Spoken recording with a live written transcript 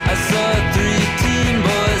saw three teen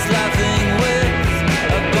boys laughing with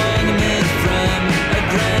a bong made from a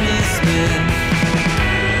Granny Smith.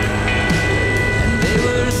 And they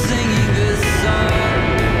were singing this song.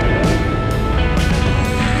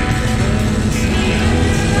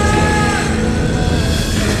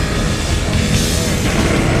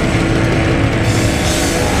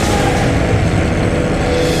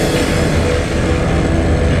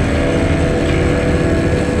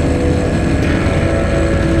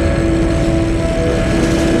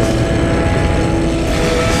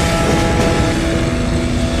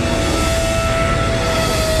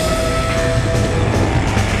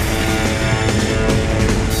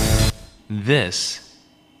 This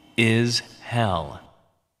is hell.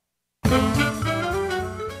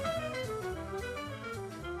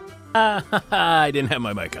 I didn't have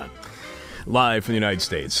my mic on. Live from the United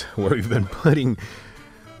States, where we've been putting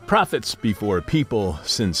profits before people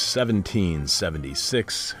since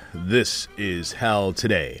 1776. This is Hell.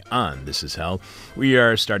 Today on This is Hell, we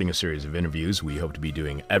are starting a series of interviews we hope to be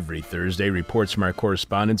doing every Thursday, reports from our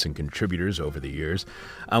correspondents and contributors over the years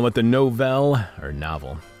on what the novel,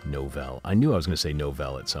 I knew I was going to say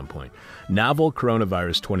novelle at some point, novel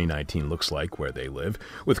coronavirus 2019 looks like where they live,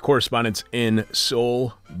 with correspondents in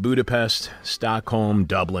Seoul, Budapest, Stockholm,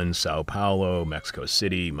 Dublin, Sao Paulo, Mexico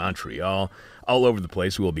City, Montreal. All over the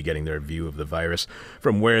place, we will be getting their view of the virus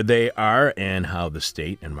from where they are and how the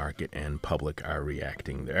state and market and public are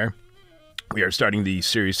reacting there. We are starting the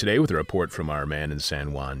series today with a report from our man in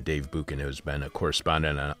San Juan, Dave Buchan, who has been a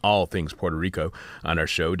correspondent on all things Puerto Rico on our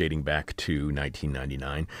show dating back to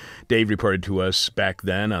 1999. Dave reported to us back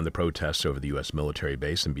then on the protests over the U.S. military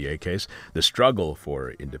base in Vieques, the struggle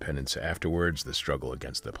for independence afterwards, the struggle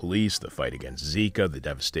against the police, the fight against Zika, the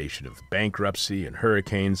devastation of bankruptcy and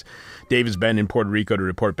hurricanes. Dave has been in Puerto Rico to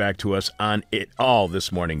report back to us on it all.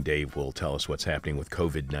 This morning, Dave will tell us what's happening with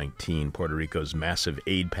COVID-19, Puerto Rico's massive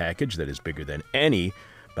aid package that is bigger than any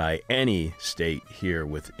by any state here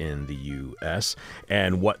within the U.S.,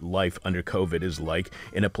 and what life under COVID is like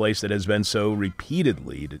in a place that has been so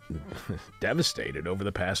repeatedly devastated over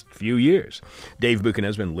the past few years. Dave Buchan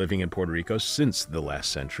has been living in Puerto Rico since the last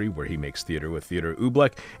century, where he makes theater with Theater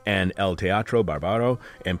Oobleck and El Teatro Barbaro,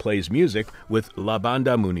 and plays music with La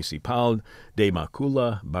Banda Municipal de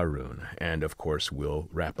Macula Barun. And, of course, we'll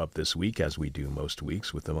wrap up this week, as we do most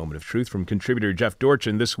weeks, with the moment of truth from contributor Jeff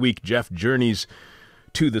Dorchin. This week, Jeff journeys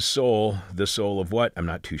to the soul of what? I'm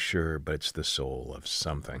not too sure, but it's the soul of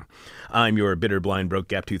something. I'm your bitter, blind, broke,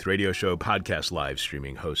 gap-toothed radio show podcast live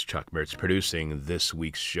streaming host, Chuck Mertz. Producing this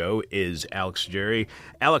week's show is Alex Jerry.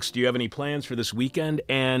 Alex, do you have any plans for this weekend?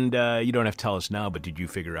 And you don't have to tell us now, but did you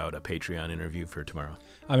figure out a Patreon interview for tomorrow?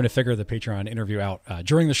 I'm going to figure the Patreon interview out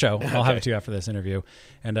during the show. I'll have it to you after this interview.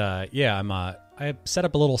 And I set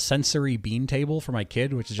up a little sensory bean table for my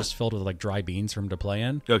kid, which is just filled with like dry beans for him to play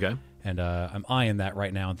in. Okay. And I'm eyeing that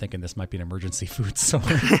right now and thinking this might be an emergency food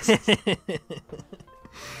source.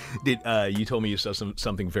 You told me you saw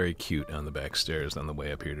something very cute on the back stairs on the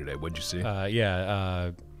way up here today. What'd you see?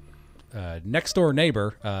 Next door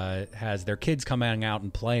neighbor has their kids coming out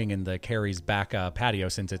and playing in the Carrie's back patio,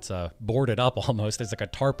 since it's boarded up almost. There's like a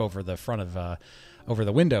tarp over the front of over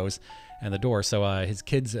the windows and the door. So his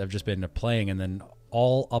kids have just been playing, and then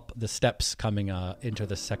all up the steps coming into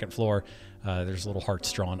the second floor, there's little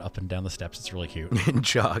hearts drawn up and down the steps. It's really cute. In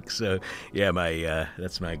chalk. So yeah,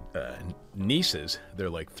 that's my nieces. They're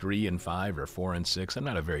like 3 and 5 or 4 and 6. I'm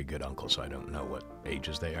not a very good uncle, so I don't know what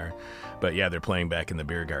ages they are. But yeah, they're playing back in the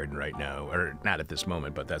beer garden right now, or not at this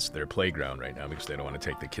moment, but that's their playground right now because they don't want to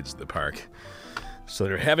take the kids to the park. So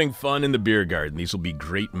they're having fun in the beer garden. These will be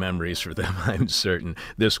great memories for them, I'm certain.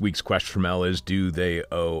 This week's question from Elle is, do they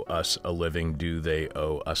owe us a living? Do they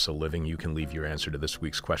owe us a living? You can leave your answer to this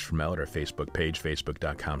week's question from Elle at our Facebook page,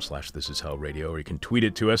 facebook.com/thisishellradio, or you can tweet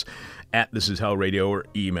it to us at thisishellradio, or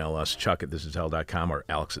email us, chuck@thisishell.com or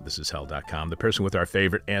alex@thisishell.com. The person with our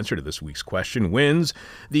favorite answer to this week's question wins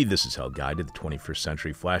the This Is Hell Guide to the 21st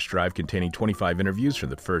Century flash drive containing 25 interviews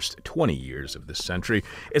from the first 20 years of this century.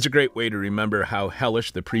 It's a great way to remember how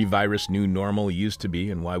hellish the pre-virus new normal used to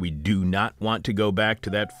be and why we do not want to go back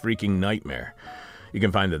to that freaking nightmare. You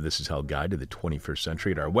can find the This Is Hell Guide to the 21st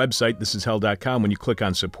Century at our website, thisishell.com, when you click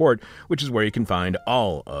on support, which is where you can find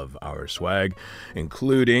all of our swag,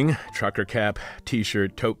 including trucker cap,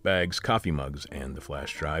 t-shirt, tote bags, coffee mugs, and the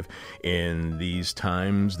flash drive. In these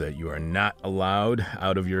times that you are not allowed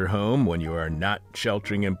out of your home, when you are not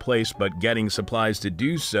sheltering in place but getting supplies to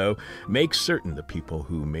do so, make certain the people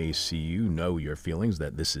who may see you know your feelings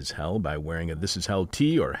that this is hell by wearing a This Is Hell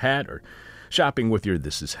tee or hat, or shopping with your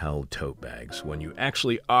This Is Hell tote bags. When you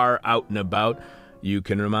actually are out and about, you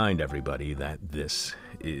can remind everybody that this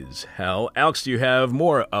is hell. Alex, do you have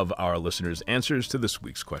more of our listeners' answers to this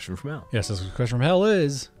week's question from hell? Yes, this question from hell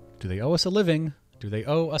is, do they owe us a living? Do they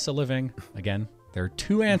owe us a living? Again, there are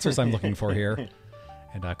two answers I'm looking for here.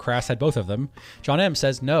 And Crass had both of them. John M.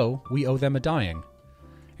 says, no, we owe them a dying.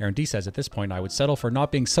 Aaron D. says, at this point, I would settle for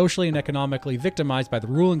not being socially and economically victimized by the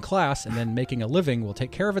ruling class, and then making a living will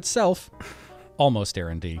take care of itself. Almost,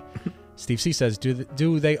 Aaron D. Steve C. says,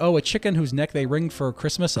 do they owe a chicken whose neck they wring for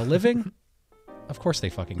Christmas a living? Of course they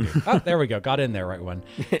fucking do. Oh, there we go. Got in there, right one.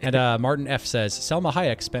 And Martin F. says, Selma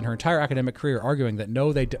Hayek spent her entire academic career arguing that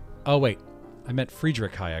no, they... Oh, wait. I meant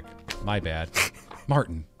Friedrich Hayek. My bad.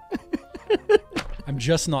 Martin. I'm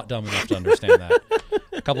just not dumb enough to understand that.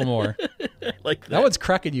 A couple more. Like That one's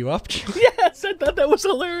cracking you up. Yes, I thought that was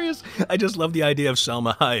hilarious. I just love the idea of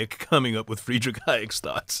Selma Hayek coming up with Friedrich Hayek's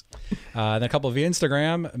thoughts. Then a couple via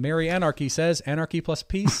Instagram. Mary Anarchy says, anarchy plus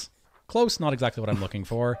peace. Close, not exactly what I'm looking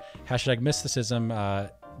for. Hashtag mysticism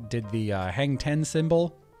did the hang 10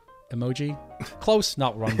 symbol emoji. Close,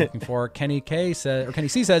 not what I'm looking for. Kenny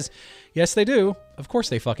C says, yes, they do. Of course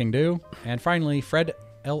they fucking do. And finally, Fred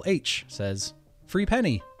LH says, free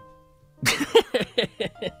penny.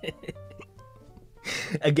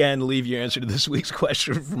 Again, leave your answer to this week's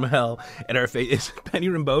question from hell at our Is Penny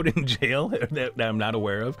Rimbaud in jail that I'm not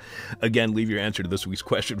aware of? Again, leave your answer to this week's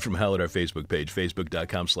question from hell at our Facebook page,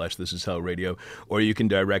 facebook.com/thisishellradio, or you can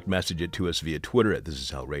direct message it to us via Twitter at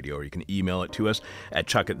thisishellradio, or you can email it to us at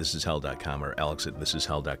chuck@thisishell.com or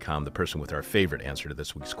alex@thisishell.com. The person with our favorite answer to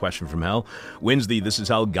this week's question from hell wins the This Is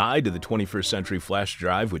Hell Guide to the 21st Century Flash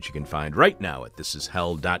Drive, which you can find right now at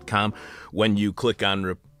thisishell.com. When you click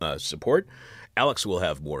on support, Alex will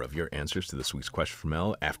have more of your answers to this week's question from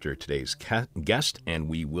hell after today's guest, and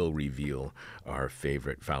we will reveal our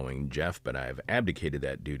favorite following Jeff, but I've abdicated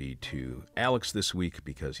that duty to Alex this week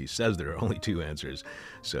because he says there are only two answers,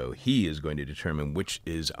 so he is going to determine which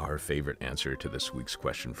is our favorite answer to this week's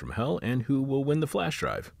question from hell and who will win the flash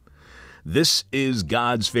drive. This is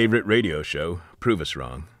God's favorite radio show. Prove us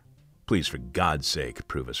wrong. Please, for God's sake,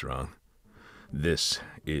 prove us wrong. This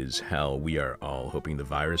is hell. We are all hoping the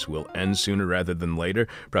virus will end sooner rather than later.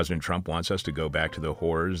 President Trump wants us to go back to the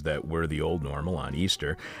horrors that were the old normal on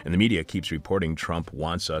Easter, and the media keeps reporting Trump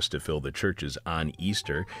wants us to fill the churches on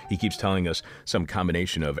Easter. He keeps telling us some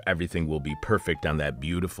combination of everything will be perfect on that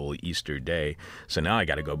beautiful Easter day. So now I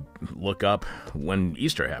got to go look up when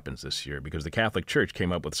Easter happens this year, because the Catholic Church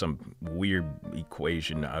came up with some weird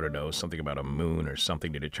equation, I don't know, something about a moon or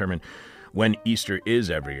something to determine when Easter is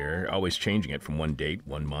every year, always changing it from one date,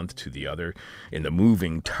 1 month to the other, in the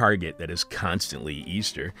moving target that is constantly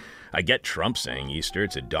Easter. I get Trump saying Easter.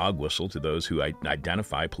 It's a dog whistle to those who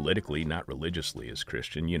identify politically, not religiously, as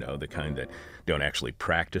Christian, you know, the kind that don't actually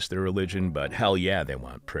practice their religion, but hell yeah, they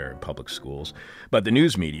want prayer in public schools. But the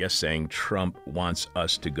news media saying Trump wants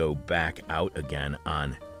us to go back out again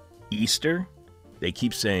on Easter? They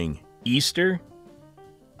keep saying Easter?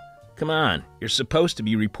 Come on, you're supposed to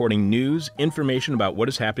be reporting news, information about what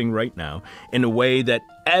is happening right now in a way that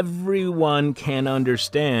everyone can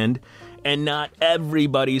understand, and not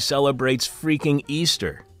everybody celebrates freaking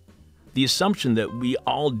Easter. The assumption that we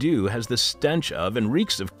all do has the stench of and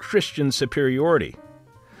reeks of Christian superiority.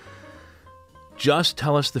 Just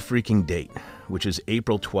tell us the freaking date, which is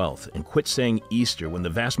April 12th, and quit saying Easter when the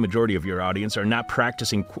vast majority of your audience are not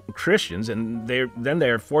practicing Christians, and then they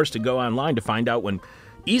are forced to go online to find out when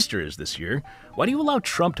Easter is this year. Why do you allow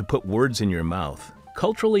Trump to put words in your mouth?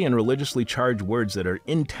 Culturally and religiously charged words that are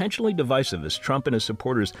intentionally divisive as Trump and his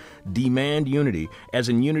supporters demand unity, as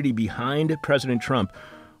in unity behind President Trump,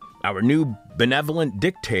 our new benevolent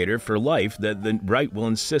dictator for life that the right will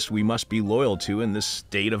insist we must be loyal to in this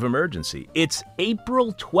state of emergency. It's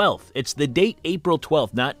April 12th. It's the date April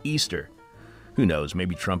 12th, not Easter. Who knows?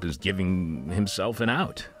 Maybe Trump is giving himself an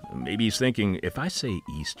out. Maybe he's thinking, if I say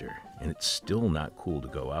Easter and it's still not cool to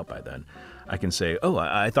go out by then, I can say, oh,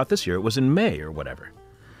 I thought this year it was in May or whatever.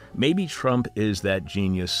 Maybe Trump is that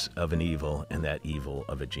genius of an evil and that evil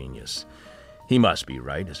of a genius. He must be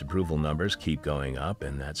right. His approval numbers keep going up,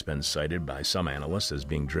 and that's been cited by some analysts as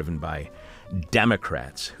being driven by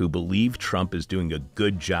Democrats who believe Trump is doing a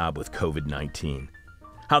good job with COVID-19.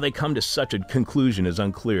 How they come to such a conclusion is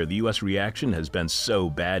unclear. The U.S. reaction has been so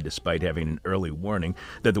bad, despite having an early warning,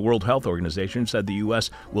 that the World Health Organization said the U.S.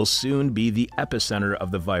 will soon be the epicenter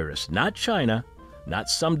of the virus. Not China, not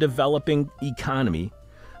some developing economy,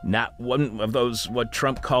 not one of those what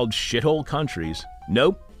Trump called shithole countries.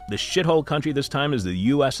 Nope, the shithole country this time is the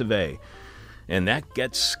U.S. of A. And that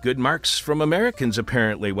gets good marks from Americans,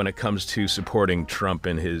 apparently, when it comes to supporting Trump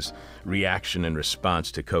and his reaction and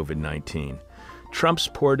response to COVID-19. Trump's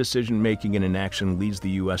poor decision-making and inaction leads the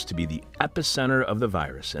U.S. to be the epicenter of the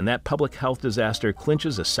virus, and that public health disaster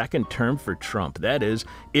clinches a second term for Trump. That is,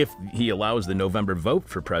 if he allows the November vote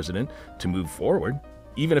for president to move forward.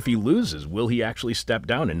 Even if he loses, will he actually step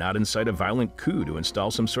down and not incite a violent coup to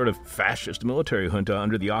install some sort of fascist military junta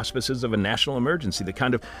under the auspices of a national emergency, the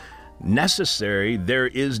kind of necessary, there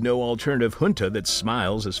is no alternative junta that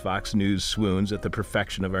smiles as Fox News swoons at the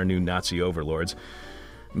perfection of our new Nazi overlords,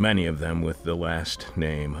 many of them with the last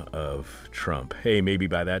name of Trump. Hey, maybe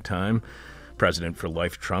by that time, President for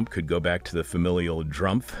Life Trump could go back to the familial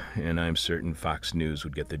Drumpf, and I'm certain Fox News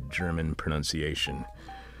would get the German pronunciation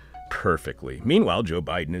perfectly. Meanwhile, Joe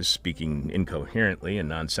Biden is speaking incoherently and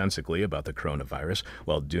nonsensically about the coronavirus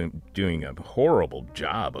while doing a horrible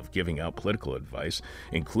job of giving out political advice,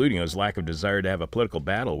 including his lack of desire to have a political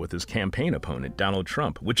battle with his campaign opponent, Donald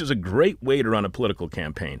Trump, which is a great way to run a political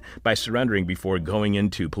campaign, by surrendering before going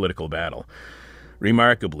into political battle.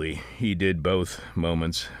 Remarkably, he did both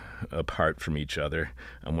moments apart from each other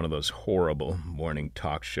on one of those horrible morning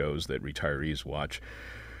talk shows that retirees watch,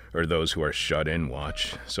 or those who are shut in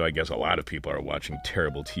watch. So I guess a lot of people are watching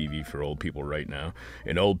terrible TV for old people right now.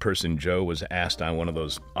 And old person Joe was asked on one of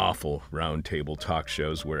those awful roundtable talk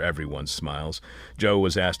shows where everyone smiles. Joe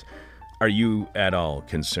was asked, "Are you at all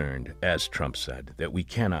concerned, as Trump said, that we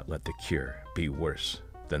cannot let the cure be worse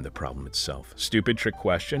than the problem itself?" Stupid trick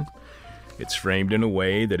question. It's framed in a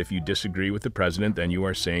way that if you disagree with the president, then you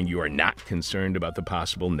are saying you are not concerned about the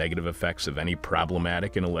possible negative effects of any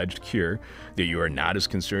problematic and alleged cure, that you are not as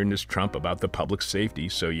concerned as Trump about the public safety.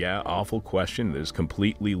 So yeah, awful question that is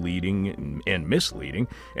completely leading and misleading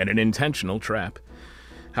and an intentional trap.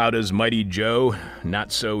 How does Mighty Joe,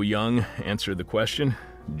 not so young, answer the question?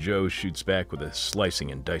 Joe shoots back with a slicing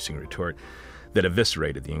and dicing retort that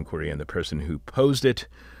eviscerated the inquiry and the person who posed it,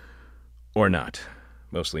 or not.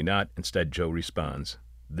 Mostly not. Instead, Joe responds.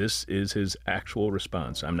 This is his actual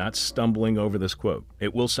response. I'm not stumbling over this quote.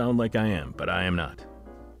 It will sound like I am, but I am not.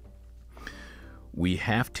 We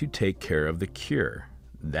have to take care of the cure.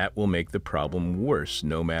 That will make the problem worse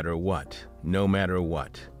no matter what. No matter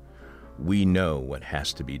what. We know what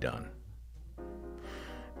has to be done.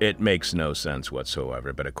 It makes no sense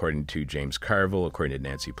whatsoever, but according to James Carville, according to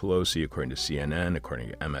Nancy Pelosi, according to CNN, according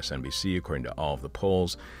to MSNBC, according to all of the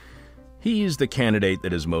polls, he's the candidate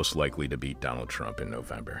that is most likely to beat Donald Trump in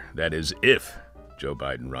November. That is, if Joe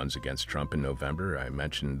Biden runs against Trump in November. I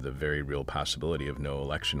mentioned the very real possibility of no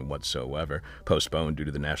election whatsoever, postponed due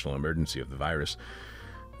to the national emergency of the virus.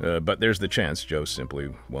 But there's the chance Joe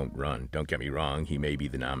simply won't run. Don't get me wrong, he may be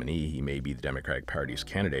the nominee, he may be the Democratic Party's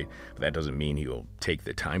candidate, but that doesn't mean he will take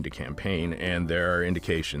the time to campaign, and there are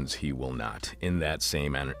indications he will not. In that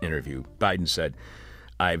same interview, Biden said,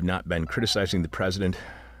 "I've not been criticizing the president,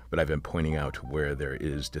 but I've been pointing out where there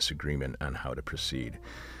is disagreement on how to proceed."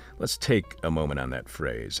 Let's take a moment on that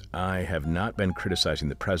phrase. I have not been criticizing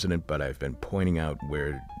the president, but I've been pointing out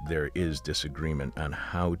where there is disagreement on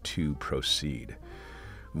how to proceed.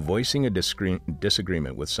 Voicing a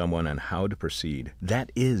disagreement with someone on how to proceed,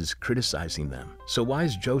 that is criticizing them. So why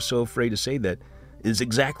is Joe so afraid to say that is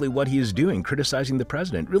exactly what he is doing, criticizing the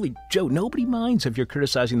president? Really, Joe, nobody minds if you're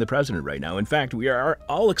criticizing the president right now. In fact, we are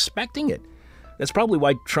all expecting it. That's probably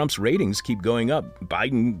why Trump's ratings keep going up.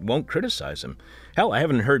 Biden won't criticize him. Hell, I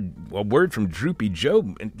haven't heard a word from Droopy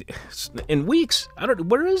Joe in weeks.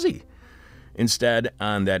 Where is he? Instead,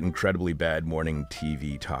 on that incredibly bad morning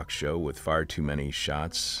TV talk show with far too many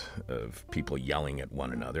shots of people yelling at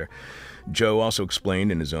one another, Joe also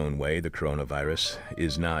explained in his own way the coronavirus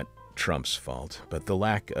is not Trump's fault, but the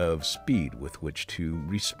lack of speed with which to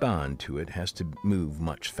respond to it has to move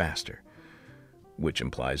much faster. Which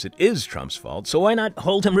implies it is Trump's fault, so why not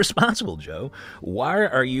hold him responsible, Joe? Why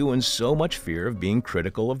are you in so much fear of being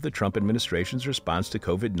critical of the Trump administration's response to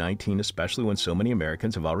COVID-19, especially when so many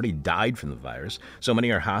Americans have already died from the virus? So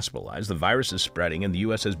many are hospitalized, the virus is spreading, and the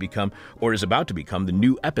U.S. has become, or is about to become, the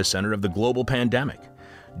new epicenter of the global pandemic.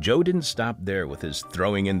 Joe didn't stop there with his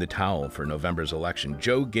throwing in the towel for November's election.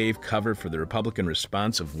 Joe gave cover for the Republican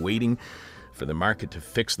response of waiting for the market to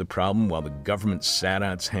fix the problem while the government sat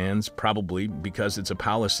on its hands, probably because it's a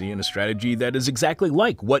policy and a strategy that is exactly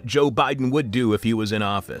like what Joe Biden would do if he was in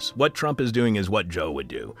office. What Trump is doing is what Joe would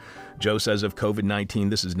do. Joe says of COVID-19,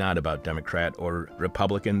 this is not about Democrat or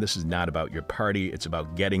Republican. This is not about your party. It's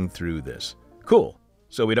about getting through this. Cool.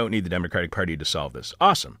 So we don't need the Democratic Party to solve this.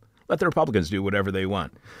 Awesome. Let the Republicans do whatever they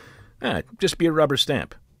want. Just be a rubber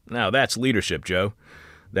stamp. Now that's leadership, Joe.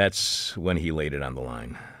 That's when he laid it on the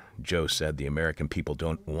line. Joe said the American people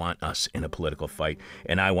don't want us in a political fight,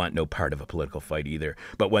 and I want no part of a political fight either.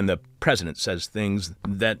 But when the president says things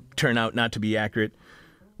that turn out not to be accurate,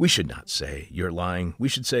 We should not say, you're lying. We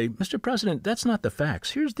should say, Mr. President, that's not the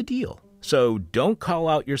facts. Here's the deal. So don't call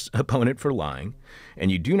out your opponent for lying, and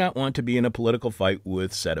you do not want to be in a political fight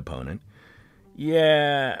with said opponent.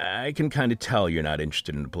 Yeah, I can kind of tell you're not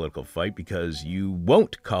interested in a political fight because you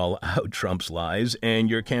won't call out Trump's lies, and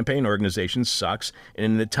your campaign organization sucks.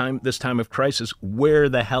 And in this time of crisis, where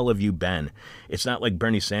the hell have you been? It's not like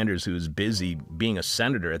Bernie Sanders, who is busy being a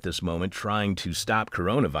senator at this moment trying to stop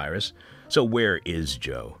coronavirus. So where is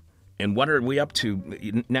Joe? And what are we up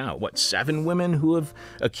to now? 7 women who have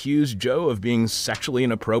accused Joe of being sexually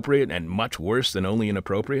inappropriate and much worse than only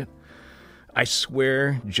inappropriate? I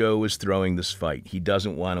swear Joe is throwing this fight. He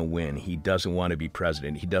doesn't want to win. He doesn't want to be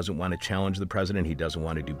president. He doesn't want to challenge the president. He doesn't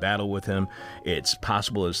want to do battle with him. It's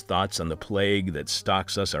possible his thoughts on the plague that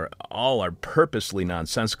stalks us are purposely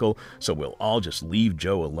nonsensical, so we'll all just leave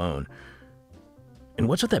Joe alone. And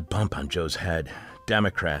what's with that bump on Joe's head?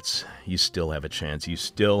 Democrats, you still have a chance. You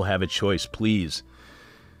still have a choice. Please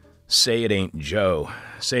say it ain't Joe.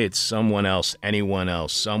 Say it's someone else, anyone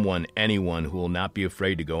else, anyone who will not be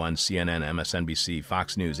afraid to go on CNN, MSNBC,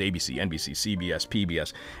 Fox News, ABC, NBC, CBS,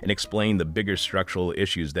 PBS, and explain the bigger structural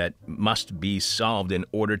issues that must be solved in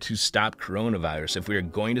order to stop coronavirus. If we are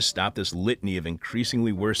going to stop this litany of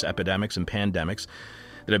increasingly worse epidemics and pandemics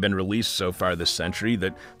that have been released so far this century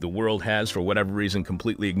that the world has, for whatever reason,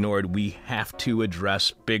 completely ignored, we have to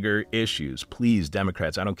address bigger issues. Please,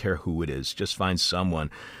 Democrats, I don't care who it is, just find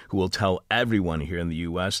someone who will tell everyone here in the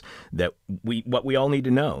U.S. that what we all need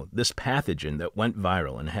to know. This pathogen that went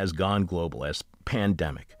viral and has gone global as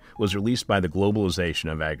pandemic was released by the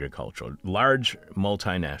globalization of agriculture, large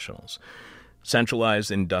multinationals,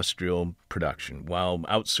 centralized industrial production, while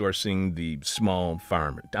outsourcing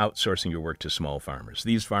your work to small farmers.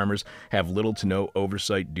 These farmers have little to no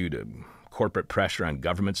oversight due to corporate pressure on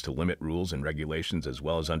governments to limit rules and regulations, as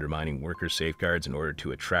well as undermining worker safeguards in order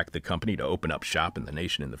to attract the company to open up shop in the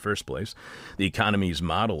nation in the first place. The economy's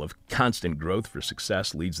model of constant growth for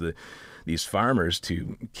success leads these farmers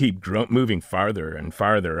to keep moving farther and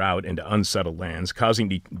farther out into unsettled lands,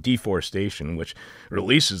 causing deforestation, which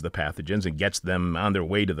releases the pathogens and gets them on their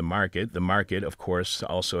way to the market. The market, of course,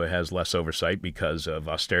 also has less oversight because of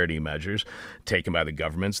austerity measures taken by the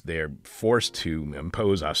governments. They're forced to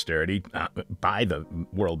impose austerity by the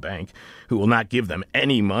World Bank, who will not give them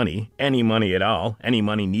any money at all, any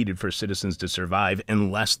money needed for citizens to survive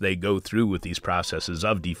unless they go through with these processes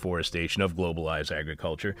of deforestation, of globalized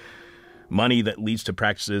agriculture. Money that leads to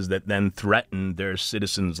practices that then threaten their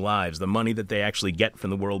citizens' lives. The money that they actually get from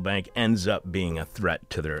the World Bank ends up being a threat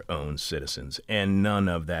to their own citizens. And none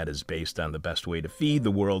of that is based on the best way to feed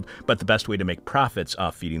the world, but the best way to make profits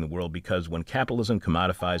off feeding the world. Because when capitalism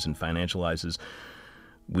commodifies and financializes,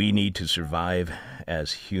 we need to survive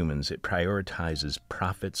as humans. It prioritizes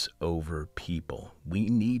profits over people. We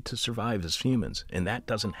need to survive as humans, and that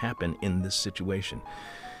doesn't happen in this situation.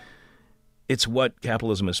 It's what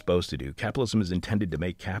capitalism is supposed to do. Capitalism is intended to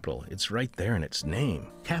make capital. It's right there in its name.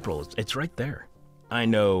 Capital, it's right there. I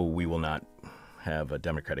know we will not have a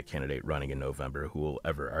Democratic candidate running in November who will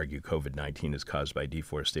ever argue COVID-19 is caused by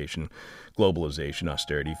deforestation, globalization,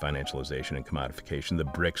 austerity, financialization, and commodification, the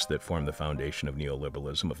bricks that form the foundation of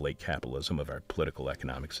neoliberalism, of late capitalism, of our political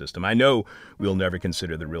economic system. I know we'll never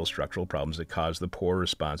consider the real structural problems that caused the poor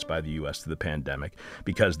response by the U.S. to the pandemic,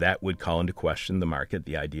 because that would call into question the market,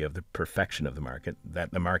 the idea of the perfection of the market, that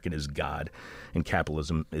the market is God and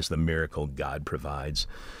capitalism is the miracle God provides.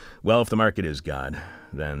 Well, if the market is God,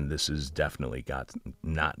 then this is definitely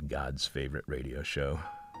not God's favorite radio show.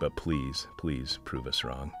 But please, please prove us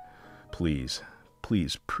wrong. Please,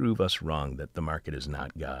 please prove us wrong that the market is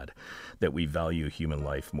not God, that we value human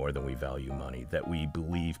life more than we value money, that we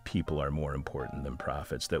believe people are more important than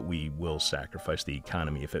profits, that we will sacrifice the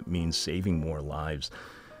economy if it means saving more lives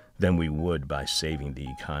than we would by saving the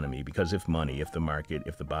economy. Because if money, if the market,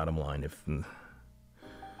 if the bottom line, if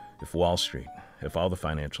Wall Street, if all the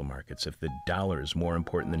financial markets, if the dollar is more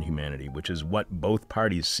important than humanity, which is what both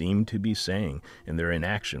parties seem to be saying in their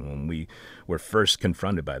inaction when we were first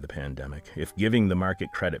confronted by the pandemic, if giving the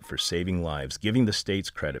market credit for saving lives, giving the states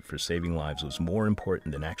credit for saving lives was more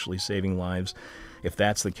important than actually saving lives, if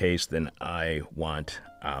that's the case, then I want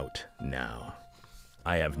out now.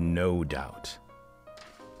 I have no doubt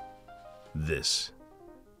this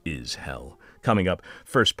is hell. Coming up,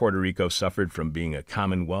 first, Puerto Rico suffered from being a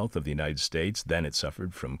commonwealth of the United States. Then it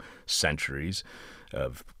suffered from centuries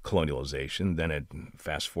of colonialization. Then it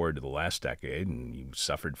fast forward to the last decade, and you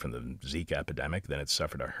suffered from the Zika epidemic. Then it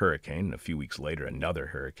suffered a hurricane, and a few weeks later, another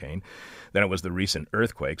hurricane. Then it was the recent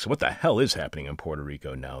earthquake. So what the hell is happening in Puerto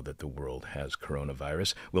Rico now that the world has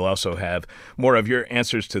coronavirus? We'll also have more of your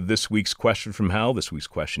answers to this week's question from hell. This week's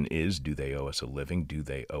question is, do they owe us a living? Do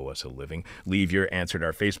they owe us a living? Leave your answer at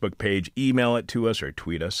our Facebook page, email it to us, or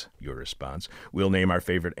tweet us your response. We'll name our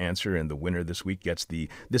favorite answer, and the winner this week gets the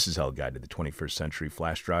This Is Hell Guide to the 21st Century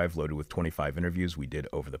flash drive loaded with 25 interviews we did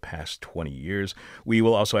over the past 20 years. We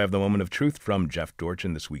will also have the moment of truth from Jeff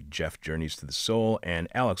Dorchin. This week, Jeff journeys to the soul, and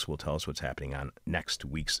Alex will tell us what's happening on next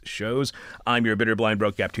week's shows. I'm your bitter, blind,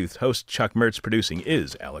 broke, gap-toothed host, Chuck Mertz. Producing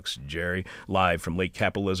is Alex Jerry, live from late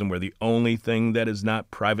capitalism, where the only thing that is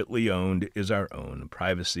not privately owned is our own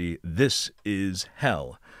privacy. This is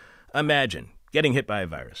hell. Imagine getting hit by a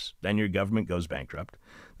virus. Then your government goes bankrupt.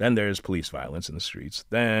 Then there's police violence in the streets.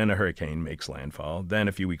 Then a hurricane makes landfall. Then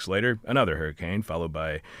a few weeks later, another hurricane, followed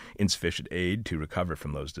by insufficient aid to recover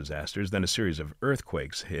from those disasters. Then a series of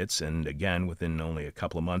earthquakes hits, and again, within only a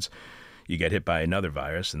couple of months, you get hit by another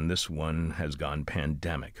virus, and this one has gone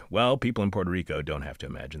pandemic. Well, people in Puerto Rico don't have to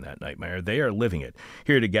imagine that nightmare. They are living it.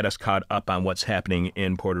 Here to get us caught up on what's happening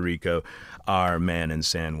in Puerto Rico, our man in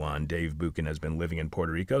San Juan, Dave Buchan, has been living in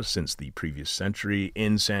Puerto Rico since the previous century.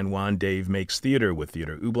 In San Juan, Dave makes theater with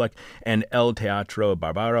Theater Oobleck and El Teatro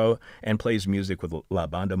Barbaro and plays music with La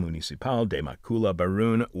Banda Municipal de Macula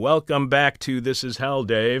Barun. Welcome back to This Is Hell,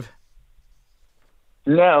 Dave.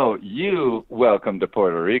 No, you welcome to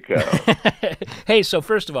Puerto Rico. Hey, so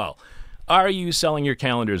first of all, are you selling your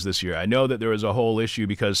calendars this year? I know that there was a whole issue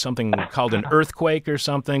because something called an earthquake or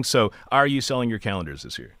something. So are you selling your calendars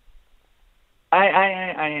this year?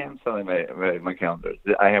 I am selling my calendars.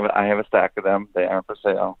 I have a stack of them. They are for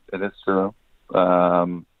sale. It is true.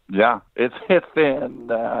 Yeah, it's been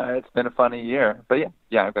a funny year, but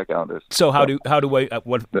yeah, I've got calendars. So what do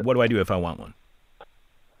I do if I want one?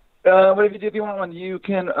 What if you want one? You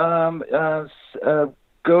can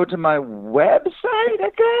go to my website,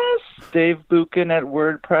 I guess, Davebuchan at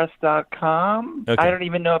WordPress.com. Okay. I don't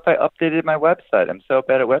even know if I updated my website. I'm so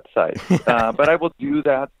bad at websites. But I will do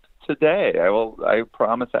that today. I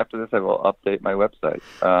promise after this I will update my website.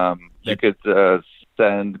 You could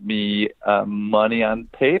send me money on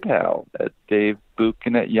PayPal at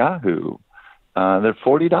Davebuchan at Yahoo. They're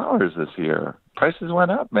 $40 this year. Prices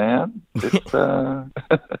went up, man. It's, All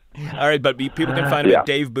right, but people can find it at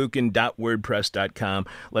davebuchan.wordpress.com.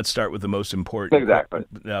 Let's start with the most important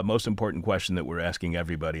question that we're asking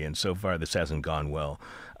everybody, and so far this hasn't gone well.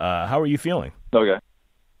 How are you feeling? Okay.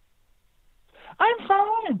 I'm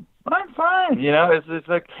fine. You know, it's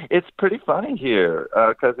like it's pretty funny here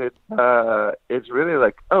because it's really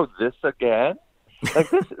like, oh, this again?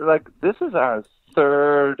 This is our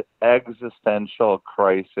third existential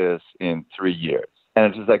crisis in 3 years. And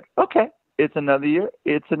it's just like, okay, it's another year.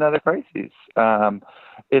 It's another crisis.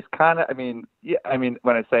 It's kind of, when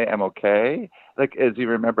I say I'm okay, like, as you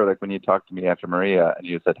remember, like when you talked to me after Maria and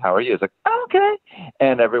you said, how are you? It's like, I'm okay.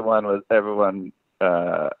 And I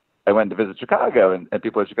went to visit Chicago and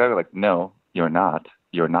people in Chicago were like, no, you're not.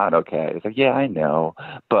 You're not okay. It's like, yeah, I know,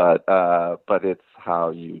 but it's how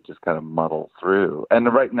you just kind of muddle through.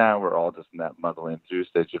 And right now we're all just in that muddling through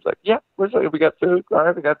stage of like, yeah, we got food. All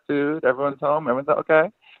right, we got food. Everyone's home. Everyone's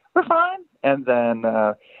okay. We're fine. And then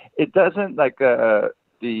it doesn't like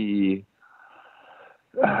being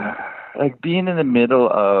in the middle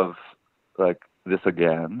of like this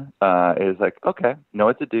again is like, okay, know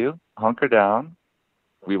what to do. Hunker down.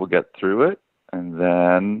 We will get through it, and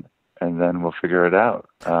then we'll figure it out.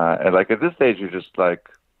 And like at this stage, you're just like,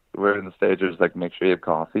 we're in the stage of like, make sure you have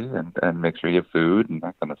coffee and make sure you have food and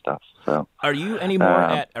that kind of stuff. So are you any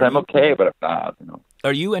more I'm okay, but I'm not, you know.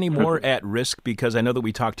 Are you any more at risk? Because I know that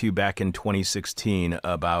we talked to you back in 2016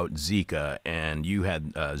 about Zika, and you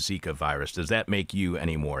had Zika virus. Does that make you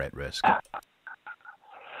any more at risk?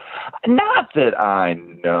 Not that I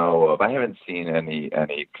know of. I haven't seen any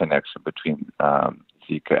connection between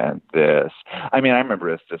Zika and this. I mean, I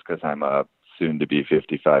remember this just because I'm a soon-to-be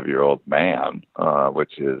 55-year-old man,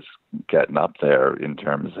 which is getting up there in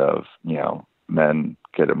terms of, you know, men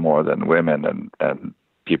get it more than women, and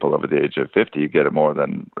people over the age of 50 get it more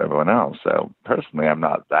than everyone else. So personally, I'm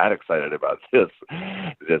not that excited about this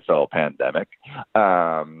whole pandemic.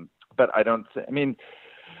 But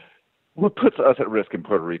what puts us at risk in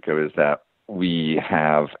Puerto Rico is that we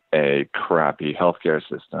have a crappy healthcare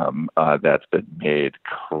system that's been made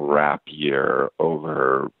crappier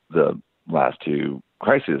over the last two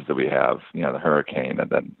crises that we have, you know, the hurricane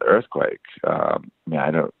and then the earthquake.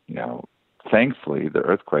 Thankfully the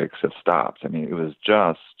earthquakes have stopped. I mean, it was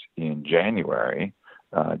just in January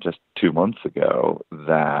just 2 months ago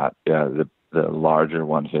that the larger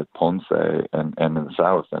one hit Ponce and in the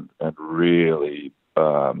south and really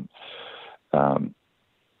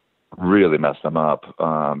really messed them up.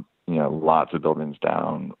 Lots of buildings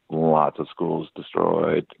down, lots of schools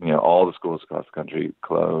destroyed. All the schools across the country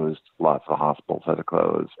closed. Lots of hospitals had to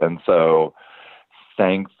close, and so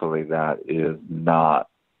thankfully that is not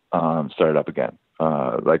started up again.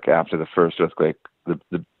 Like after the first earthquake, the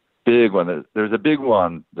big one. There's a big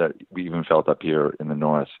one that we even felt up here in the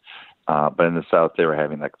north, but in the south they were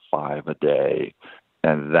having like 5 a day,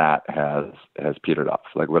 and that has petered off.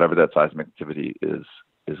 Like whatever that seismic activity is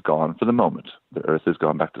gone for the moment. The Earth has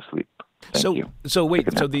gone back to sleep. Thank you. So wait.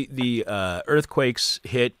 So the earthquakes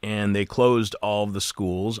hit and they closed all of the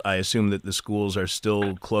schools. I assume that the schools are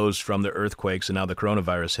still closed from the earthquakes, and now the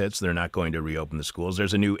coronavirus hits. They're not going to reopen the schools.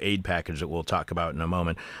 There's a new aid package that we'll talk about in a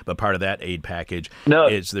moment. But part of that aid package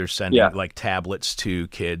is they're sending like tablets to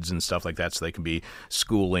kids and stuff like that, so they can be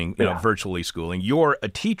schooling, virtually schooling. You're a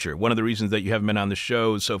teacher. One of the reasons that you haven't been on the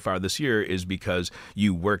show so far this year is because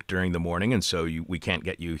you work during the morning, and so we can't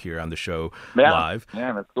get you here on the show live.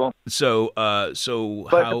 Yeah, that's cool. How's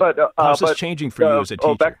this changing for you as a teacher?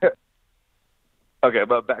 But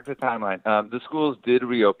back to the timeline. The schools did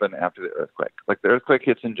reopen after the earthquake. Like the earthquake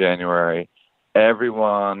hits in January,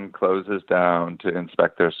 everyone closes down to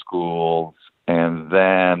inspect their schools, and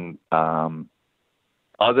then,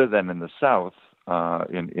 other than in the south,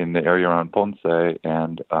 in the area around Ponce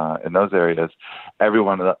and in those areas,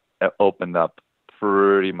 everyone opened up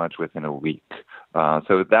pretty much within a week.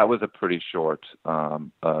 So that was a pretty short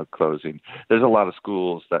closing. There's a lot of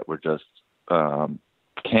schools that were just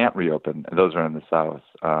can't reopen. Those are in the south.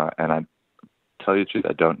 And I tell you the truth,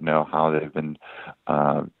 I don't know how they've been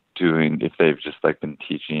doing, if they've just like been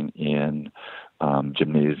teaching in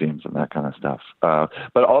gymnasiums and that kind of stuff.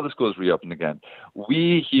 But all the schools reopened again.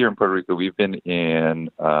 We here in Puerto Rico, we've been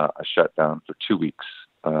in a shutdown for 2 weeks.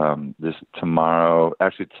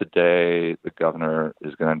 Today, the governor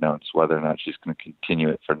is going to announce whether or not she's going to continue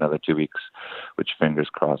it for another 2 weeks, which fingers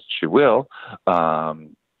crossed she will. But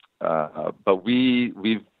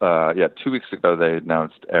we've 2 weeks ago, they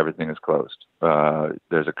announced everything is closed.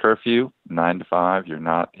 There's a curfew, 9 to 5. You're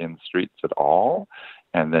not in the streets at all.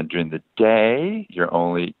 And then during the day, you're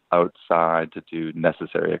only outside to do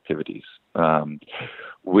necessary activities,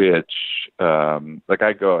 which,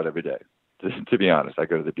 I go out every day. To be honest, I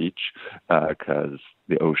go to the beach because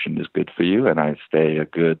the ocean is good for you, and I stay a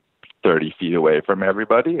good 30 feet away from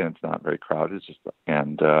everybody, and it's not very crowded.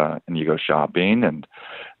 And you go shopping, and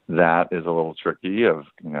that is a little tricky.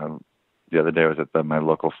 The other day I was at my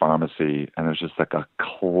local pharmacy, and there's just like a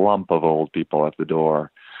clump of old people at the door,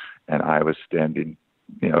 and I was standing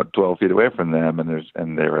 12 feet away from them, and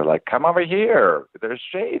they were like, "Come over here. There's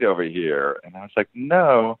shade over here." And I was like,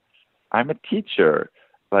 "No, I'm a teacher."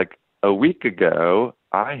 Like, a week ago,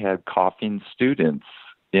 I had coughing students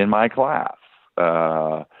in my class.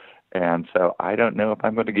 And so I don't know if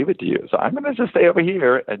I'm going to give it to you. So I'm going to just stay over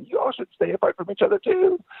here, and you all should stay apart from each other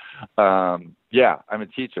too. I'm a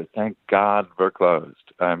teacher. Thank God we're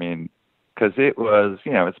closed. I mean, because it was,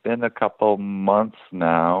 it's been a couple months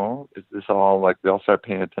now. Is this all like, we all start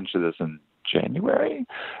paying attention to this in January?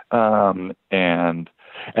 And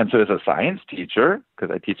so as a science teacher, because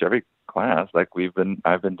I teach every class,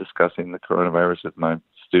 I've been discussing the coronavirus with my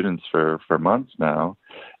students for months now,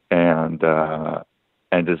 and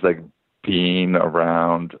just like being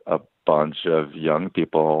around a bunch of young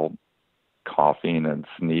people coughing and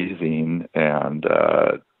sneezing and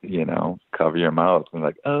cover your mouth and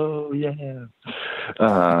like, oh yeah.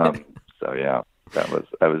 So yeah,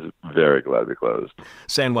 I was very glad we closed.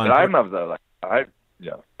 San Juan. And I'm of the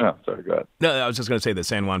Yeah. Oh, sorry, go ahead. No, I was just going to say that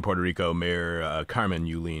San Juan, Puerto Rico Mayor Carmen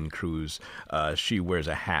Yulín Cruz, she wears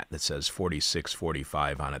a hat that says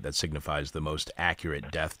 4645 on it that signifies the most accurate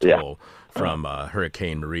death toll from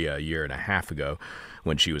Hurricane Maria a year and a half ago,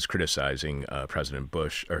 when she was criticizing President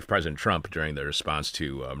Trump during the response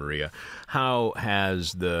to Maria. How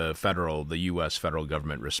has the U.S. federal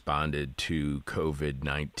government responded to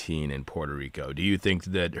COVID-19 in Puerto Rico? Do you think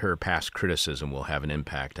that her past criticism will have an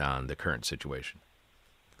impact on the current situation?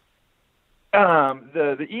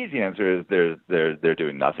 The easy answer is they're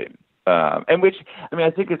doing nothing. And which, I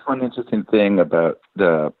think it's one interesting thing about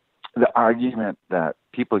the argument that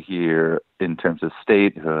people hear in terms of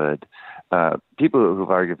statehood. People who've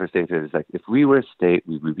argued for statehood is like, if we were a state,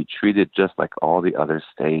 we would be treated just like all the other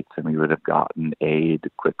states, and we would have gotten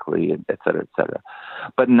aid quickly, and et cetera, et cetera.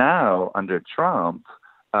 But now, under Trump,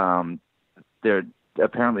 there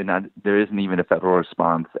apparently not. There isn't even a federal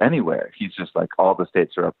response anywhere. He's just like, all the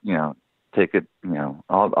states are up, take it,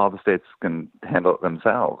 all the states can handle it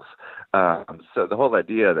themselves. So the whole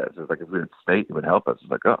idea that it's like if we were a state, it would help us.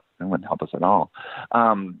 It's like, oh, it wouldn't help us at all.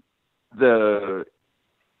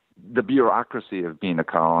 The bureaucracy of being a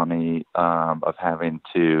colony, of having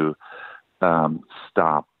to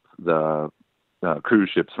stop the cruise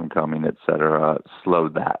ships from coming, et cetera,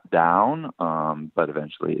 slowed that down. But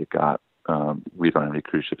eventually it got, we don't have any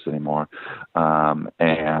cruise ships anymore.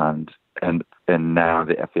 And now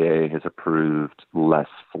the FAA has approved less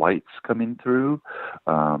flights coming through.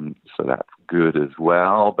 So that's good as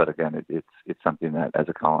well. But again, it's something that as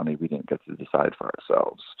a colony, we didn't get to decide for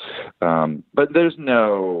ourselves. But there's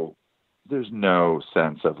no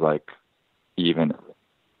sense of like even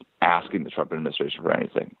asking the Trump administration for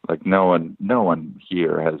anything. Like no one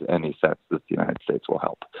here has any sense that the United States will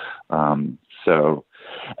help. And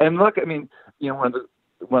look, I mean,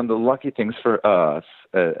 one of the lucky things for us,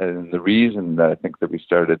 and the reason that I think that we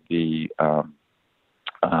started the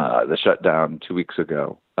shutdown 2 weeks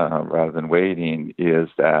ago rather than waiting, is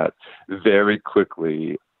that very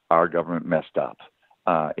quickly our government messed up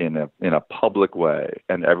in a public way,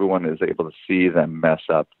 and everyone is able to see them mess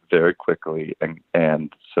up very quickly,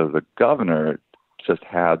 and so the governor just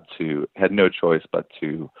had no choice but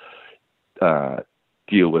to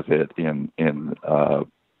deal with it in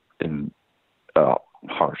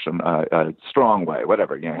harsh and strong way,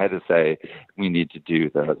 whatever. Had to say we need to do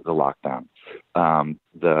the lockdown.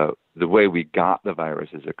 The way we got the virus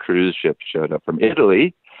is a cruise ship showed up from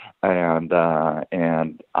Italy, and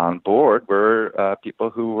on board were people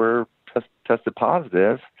who were tested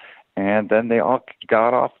positive, and then they all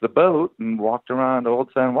got off the boat and walked around Old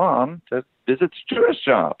San Juan to visit tourist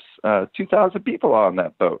shops. 2,000 people on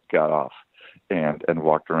that boat got off and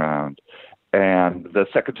walked around. And the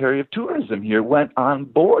Secretary of Tourism here went on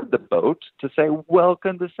board the boat to say,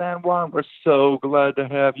 "Welcome to San Juan. We're so glad to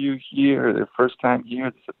have you here. The first time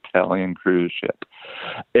here, this Italian cruise ship."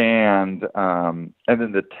 And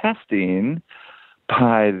then the testing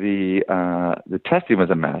by the testing was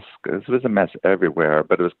a mess. This was a mess everywhere,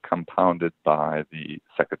 but it was compounded by the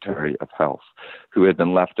Secretary of Health, who had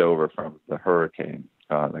been left over from the hurricane.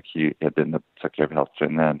 Like he had been the Secretary of Health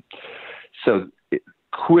during then. So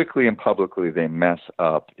quickly and publicly, they mess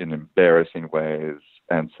up in embarrassing ways.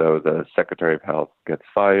 And so the Secretary of Health gets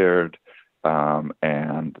fired,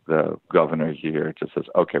 and the governor here just says,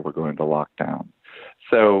 "Okay, we're going to lockdown."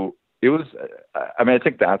 So it was, I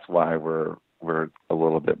think that's why we're a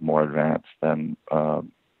little bit more advanced than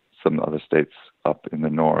some other states up in the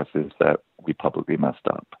north, is that we publicly messed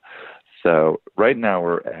up. So right now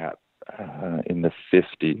we're at in the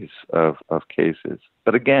 50s of cases.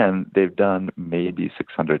 But again, they've done maybe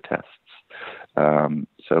 600 tests.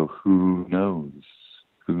 So who knows?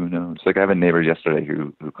 Who knows? Like I have a neighbor yesterday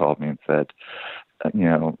who called me and said, do you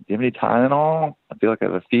have any Tylenol? I feel like I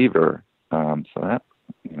have a fever. So that,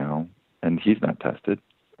 and he's not tested.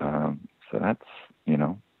 So that's,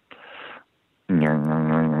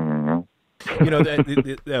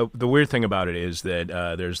 The weird thing about it is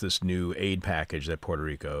that there's this new aid package that Puerto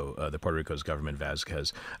Rico's government,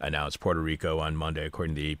 Vazquez, announced. Puerto Rico on Monday,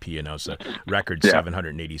 according to the AP, announced a record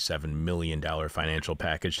 $787 million financial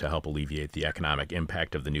package to help alleviate the economic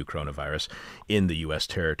impact of the new coronavirus in the U.S.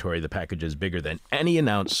 territory. The package is bigger than any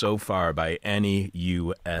announced so far by any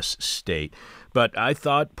U.S. state. But I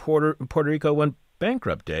thought Puerto Rico went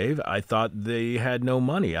bankrupt, Dave. I thought they had no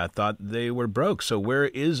money. I thought they were broke. So where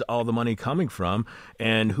is all the money coming from,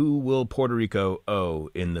 and who will Puerto Rico owe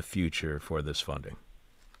in the future for this funding?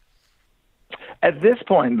 At this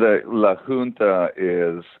point, the La Junta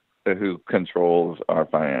who controls our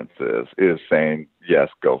finances is saying, yes,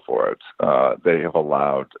 go for it. They have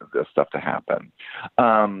allowed this stuff to happen.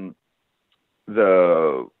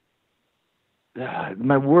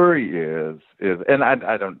 My worry is, and I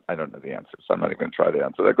don't know the answer, so I'm not even going to try to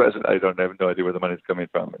answer that question. I have no idea where the money's coming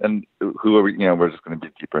from, and who are we? We're just going to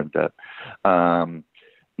be deeper in debt.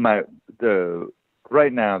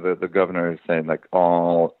 Right now, the governor is saying like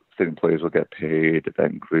all state employees will get paid.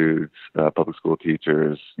 That includes public school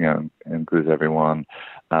teachers. Includes everyone,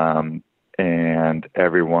 and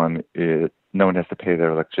everyone is. No one has to pay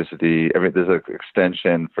their electricity. There's an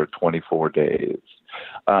extension for 24 days.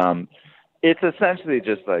 It's essentially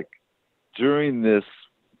just like during this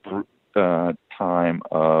time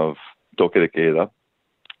of toque de queda,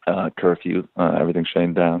 curfew, everything's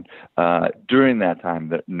shutting down. During that time,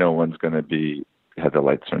 that no one's going to have the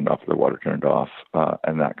lights turned off, the water turned off,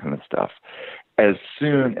 and that kind of stuff. As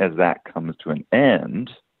soon as that comes to an end,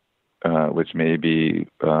 which may be,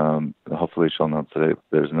 hopefully she'll announce today,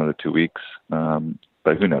 there's another 2 weeks,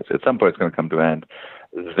 but who knows? At some point, it's going to come to an end.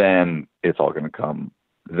 Then it's all going to come.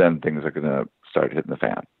 then things are going to start hitting the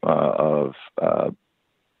fan of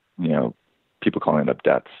people calling up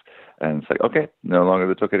debts. And it's like, okay, no longer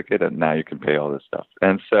it's okay to get it. Now you can pay all this stuff.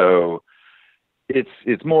 And so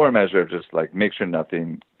it's more a measure of just like make sure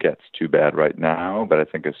nothing gets too bad right now. But I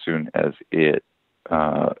think as soon as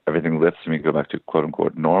everything lifts and we go back to quote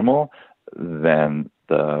unquote normal, then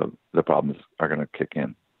the problems are going to kick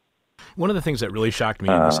in. One of the things that really shocked me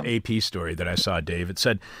in this AP story that I saw, Dave, it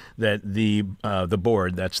said that the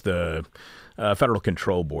board, that's the Federal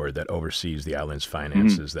Control Board that oversees the island's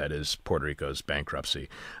finances, that is Puerto Rico's bankruptcy.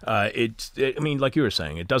 Like you were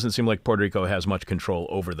saying, it doesn't seem like Puerto Rico has much control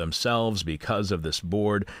over themselves because of this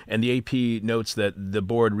board. And the AP notes that the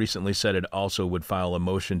board recently said it also would file a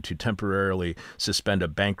motion to temporarily suspend a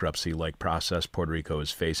bankruptcy-like process Puerto Rico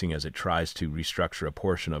is facing as it tries to restructure a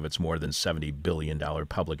portion of its more than $70 billion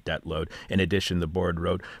public debt load. In addition, the board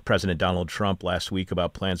wrote President Donald Trump last week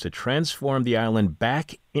about plans to transform the island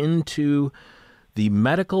back into the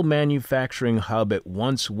medical manufacturing hub it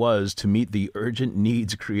once was to meet the urgent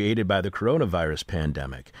needs created by the coronavirus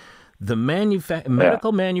pandemic. The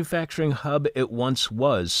medical manufacturing hub it once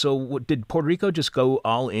was. So did Puerto Rico just go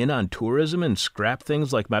all in on tourism and scrap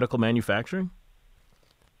things like medical manufacturing?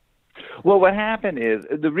 Well, what happened is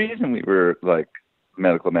the reason we were like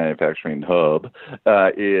medical manufacturing hub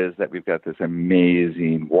is that we've got this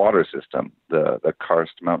amazing water system, the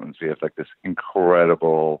Karst Mountains. We have like this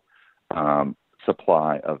incredible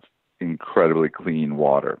supply of incredibly clean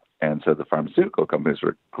water. And so the pharmaceutical companies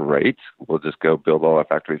were great. We'll just go build all our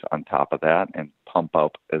factories on top of that and pump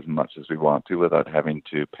up as much as we want to without having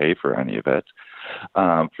to pay for any of it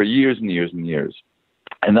for years and years and years.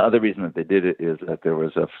 And the other reason that they did it is that there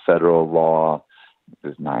was a federal law, it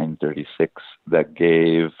was 936, that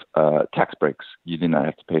gave tax breaks. You did not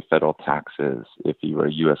have to pay federal taxes if you were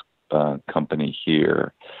a U.S. Company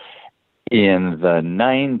here. In the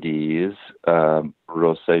 90s,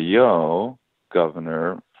 Rosselló,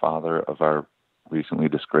 governor, father of our recently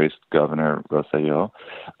disgraced governor Rosselló,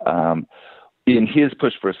 in his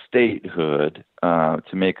push for statehood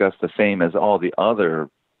to make us the same as all the other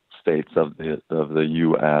states of the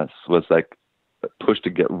U.S., was like push to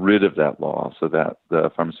get rid of that law so that the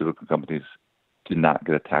pharmaceutical companies did not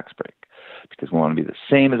get a tax break because we want to be the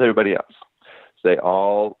same as everybody else.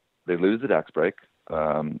 So they lose the tax break.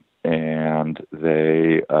 And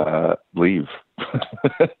they leave,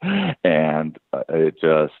 and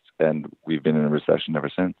we've been in a recession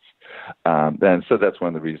ever since. And so that's one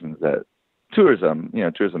of the reasons that tourism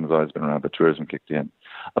has always been around, but tourism kicked in.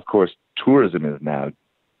 Of course, tourism is now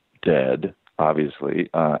dead,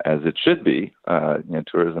 obviously, as it should be.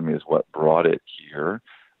 Tourism is what brought it here.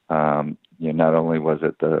 Not only was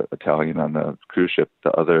it the Italian on the cruise ship,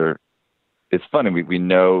 it's funny, we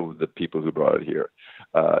know the people who brought it here.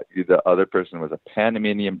 The other person was a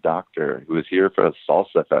Panamanian doctor who was here for a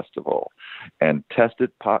salsa festival and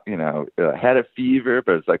tested, had a fever,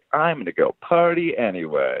 but it's like, I'm going to go party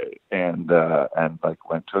anyway. And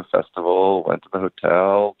went to a festival, went to the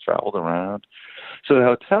hotel, traveled around. So the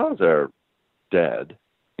hotels are dead.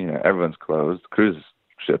 Everyone's closed. Cruise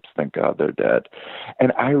ships, thank God, they're dead.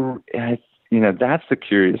 And I that's the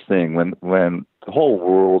curious thing when the whole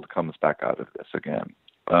world comes back out of this again.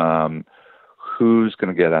 Who's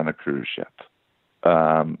going to get on a cruise ship?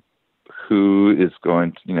 Who is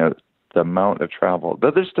going to, the amount of travel,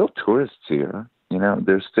 but there's still tourists here.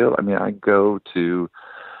 There's still, I go to,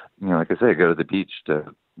 like I say, I go to the beach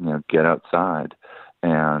to, get outside,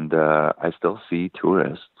 and I still see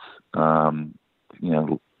tourists.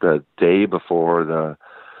 The day before the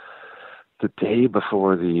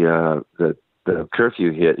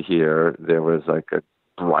curfew hit here, there was like a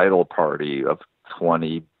bridal party of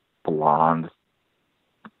 20 blonde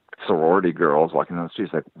sorority girls walking down the street.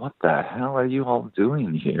 It's like, what the hell are you all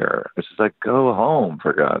doing here? It's just like, go home,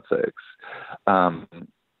 for God's sakes.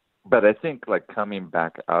 But I think like coming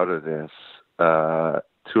back out of this,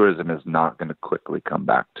 tourism is not going to quickly come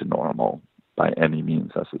back to normal by any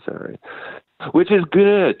means necessary, which is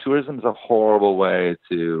good. Tourism is a horrible way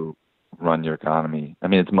to run your economy.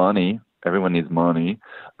 It's money. Everyone needs money,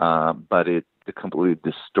 but it completely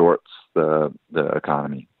distorts the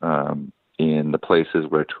economy. In the places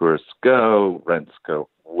where tourists go, rents go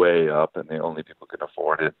way up, and the only people who can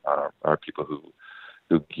afford it are people who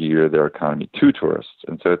gear their economy to tourists.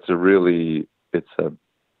 And so it's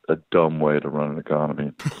a a dumb way to run an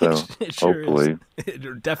economy. So It sure hopefully, is.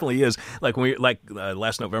 It definitely is. Like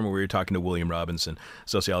last November, we were talking to William Robinson,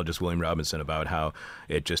 sociologist William Robinson, about how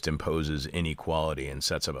it just imposes inequality and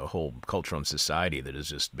sets up a whole culture and society that is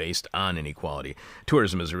just based on inequality.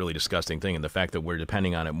 Tourism is a really disgusting thing, and the fact that we're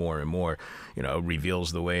depending on it more and more,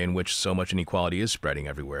 reveals the way in which so much inequality is spreading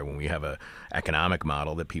everywhere. When we have a economic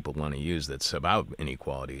model that people want to use that's about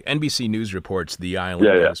inequality. NBC News reports the island,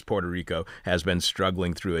 as Puerto Rico, has been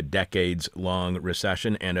struggling through a decades-long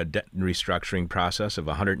recession and a debt restructuring process of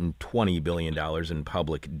 $120 billion in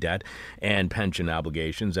public debt and pension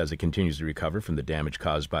obligations as it continues to recover from the damage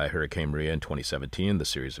caused by Hurricane Maria in 2017, the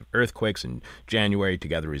series of earthquakes in January,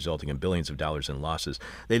 together resulting in billions of dollars in losses.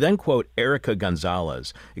 They then quote Erica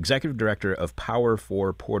Gonzalez, executive director of Power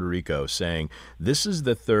for Puerto Rico, saying, "This is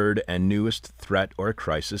the third and newest threat or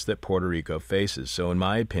crisis that Puerto Rico faces. So in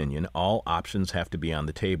my opinion, all options have to be on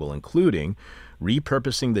the table, including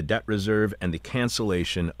repurposing the debt reserve and the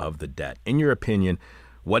cancellation of the debt." In your opinion,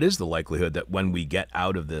 what is the likelihood that when we get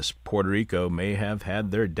out of this, Puerto Rico may have had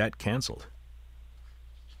their debt canceled?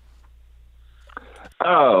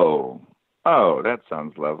 Oh, that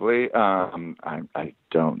sounds lovely. I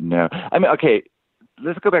don't know. I mean, okay,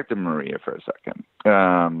 let's go back to Maria for a second.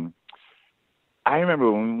 I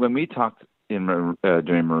remember when we talked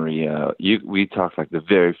during Maria, we talked like the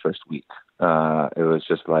very first week. It was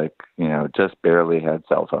just like, just barely had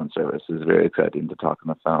cell phone service. It was very exciting to talk on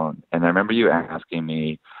the phone. And I remember you asking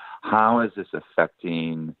me, how is this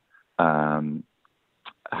affecting, how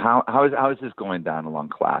is this going down along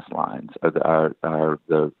class lines? Are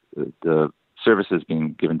the services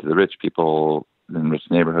being given to the rich people in rich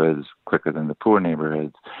neighborhoods quicker than the poor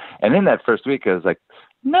neighborhoods? And in that first week, I was like,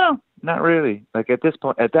 no, not really. Like at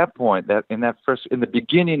that point, in the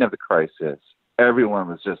beginning of the crisis, everyone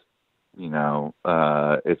was just, no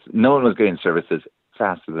one was getting services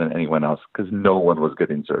faster than anyone else because no one was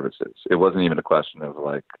getting services. It wasn't even a question of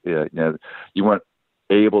like, you weren't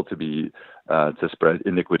able to be to spread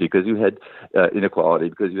inequity because you had inequality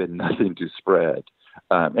because you had nothing to spread.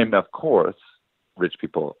 And of course, rich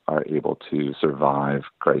people are able to survive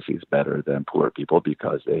crises better than poor people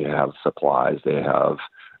because they have supplies, they have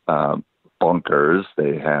bunkers,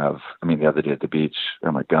 they have. I mean, the other day at the beach,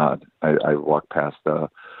 oh my God, I walked past the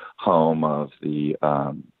home of the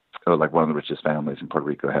like one of the richest families in Puerto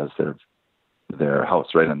Rico has their house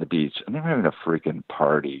right on the beach, and they're having a freaking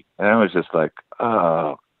party, and I was just like,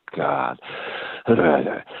 oh God.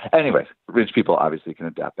 Anyways, rich people obviously can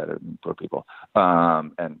adapt better than poor people,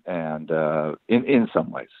 and in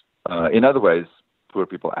some ways. In other ways, poor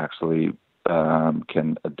people actually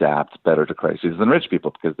can adapt better to crises than rich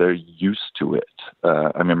people because they're used to it.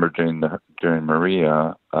 I remember during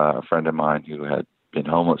Maria, a friend of mine who had been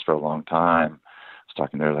homeless for a long time was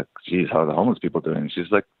talking to her like, "Geez, how are the homeless people doing?" And she's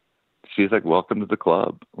like, "Welcome to the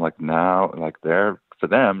club." Like now, like for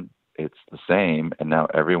them, it's the same, and now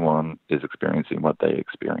everyone is experiencing what they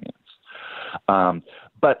experience.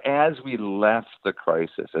 But as we left the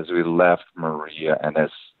crisis, as we left Maria, and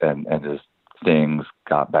as things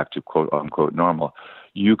got back to quote unquote normal,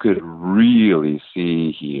 you could really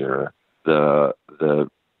see here the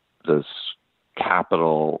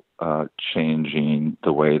capital changing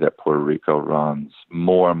the way that Puerto Rico runs.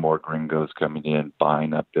 More and more gringos coming in,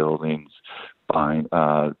 buying up buildings,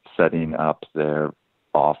 setting up their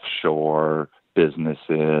offshore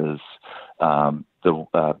businesses, the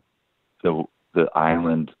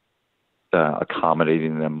island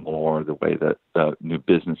accommodating them more the way that new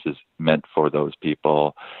businesses meant for those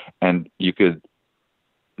people. And you could,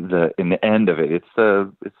 in the end of it, it's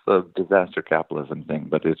the disaster capitalism thing,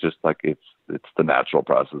 but it's just like it's the natural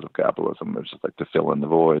process of capitalism. It's just like to fill in the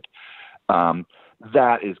void.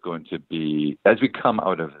 That is going to be, as we come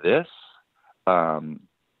out of this,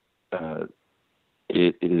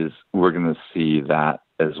 we're going to see that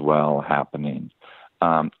as well happening.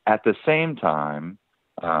 At the same time,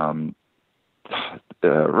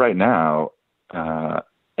 right now,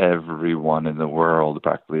 everyone in the world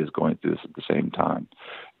practically is going through this at the same time.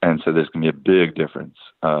 And so there's going to be a big difference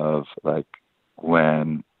of like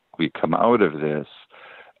when we come out of this,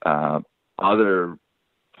 other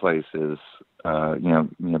places,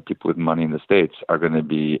 people with money in the States are going to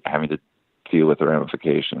be having to deal with the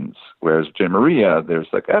ramifications. Whereas Jim Maria, there's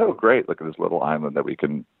like, oh, great, look at this little island that we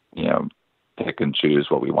can, pick and choose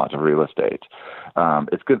what we want of real estate.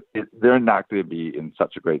 It's good. They're not going to be in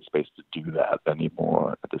such a great space to do that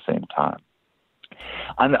anymore at the same time.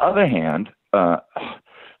 On the other hand, so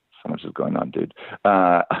much is going on, dude.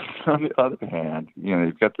 On on the other hand,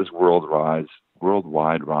 you've got this worldwide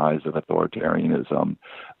rise of authoritarianism,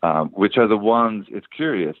 which are the ones, it's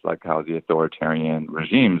curious, like how the authoritarian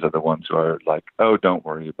regimes are the ones who are like, oh, don't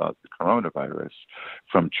worry about the coronavirus,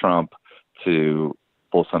 from Trump to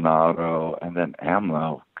Bolsonaro and then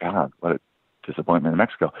AMLO. God, what a disappointment in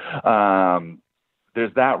Mexico.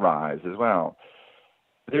 There's that rise as well.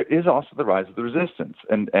 There is also the rise of the resistance.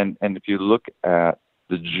 And if you look at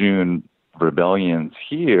the July rebellions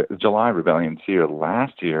here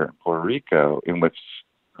last year in Puerto Rico, in which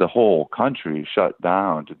the whole country shut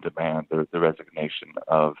down to demand the resignation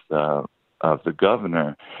of the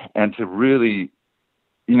governor, and to really,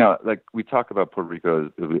 like we talk about Puerto Rico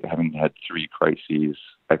having had three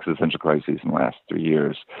existential crises in the last 3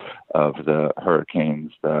 years, of the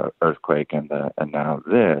hurricanes, the earthquake, and now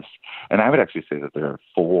this. And I would actually say that there are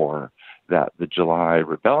four. That the July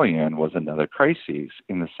rebellion was another crisis,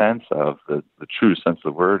 in the sense of the true sense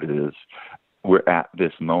of the word is, we're at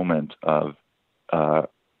this moment of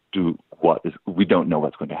we don't know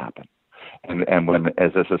what's going to happen. And when,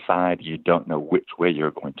 as a society, you don't know which way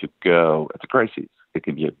you're going to go, it's a crisis. It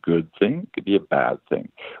can be a good thing, it could be a bad thing.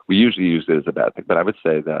 We usually use it as a bad thing, but I would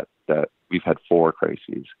say that we've had four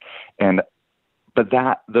crises. But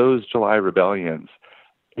those July rebellions,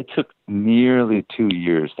 it took nearly 2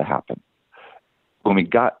 years to happen. When we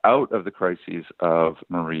got out of the crises of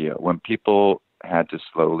Maria, when people had to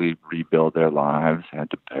slowly rebuild their lives,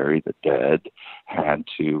 had to bury the dead, had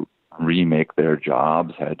to remake their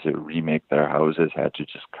jobs, had to remake their houses, had to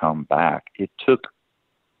just come back, it took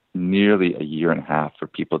nearly a year and a half for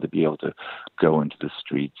people to be able to go into the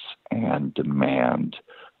streets and demand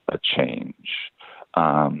a change.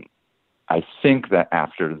 I think that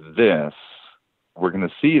after this, we're going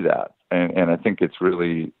to see that. And I think it's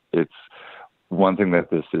one thing that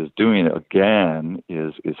this is doing again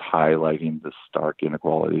is highlighting the stark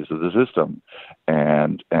inequalities of the system,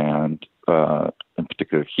 and in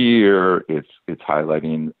particular here, it's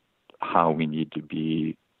highlighting how we need to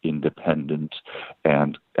be independent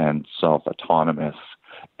and self-autonomous,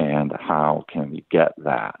 and how can we get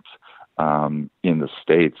that. In the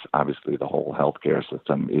States, obviously, the whole healthcare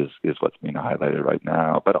system is what's being highlighted right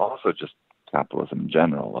now, but also just capitalism in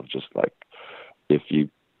general, of just like, if you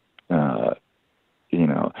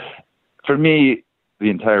for me, the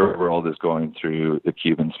entire world is going through the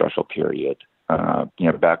Cuban special period.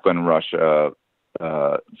 Back when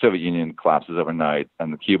Soviet Union collapses overnight,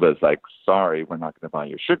 and Cuba is like, sorry, we're not going to buy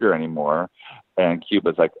your sugar anymore. And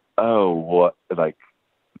Cuba's like, oh, what? Like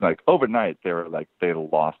overnight, they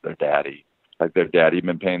lost their daddy. Like their daddy had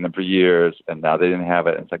been paying them for years, and now they didn't have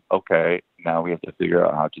it. And it's like, okay, now we have to figure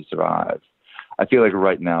out how to survive. I feel like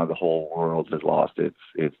right now the whole world has lost its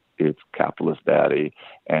capitalist daddy,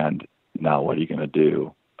 and now what are you going to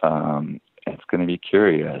do? It's going to be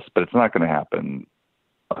curious, but it's not going to happen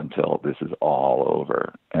until this is all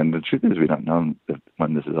over. And the truth is, we don't know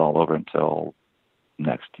when this is all over until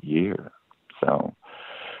next year. So,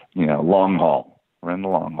 long haul. We're in the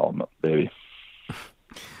long haul, baby.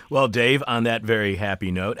 Well, Dave, on that very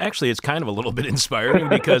happy note, actually, it's kind of a little bit inspiring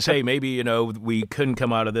because, hey, maybe, we couldn't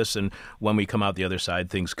come out of this, and when we come out the other side,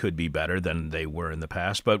 things could be better than they were in the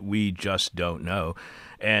past, but we just don't know.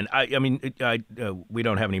 And I mean, we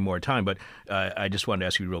don't have any more time, but I just wanted to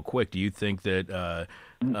ask you real quick, do you think that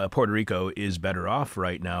Puerto Rico is better off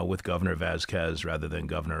right now with Governor Vasquez rather than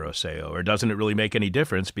Governor Oseo? Or doesn't it really make any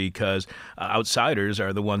difference because outsiders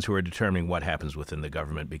are the ones who are determining what happens within the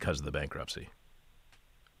government because of the bankruptcy?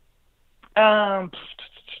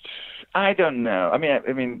 I don't know. I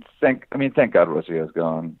mean, thank God Rosio's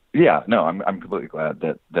gone. Yeah, no, I'm completely glad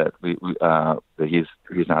that he's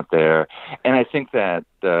not there, and I think that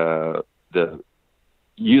the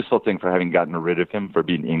useful thing for having gotten rid of him for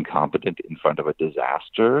being incompetent in front of a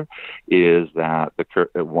disaster is that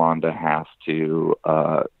Wanda has to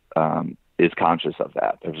is conscious of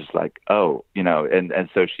that. They're just like, oh, and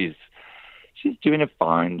so she's doing a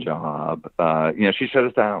fine job. She shut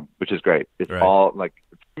us down, which is great. It's right. All like,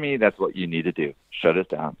 for me, that's what you need to do. Shut us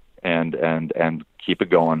down and keep it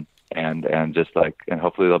going. And just like, and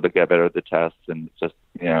hopefully they'll get better at the tests, and just,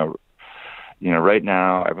 right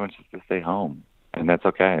now everyone's just going to stay home, and that's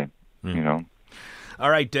okay. All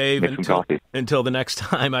right, Dave. Make some coffee. Until the next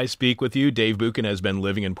time I speak with you, Dave Buchan has been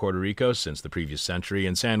living in Puerto Rico since the previous century.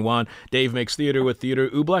 In San Juan, Dave makes theater with Theater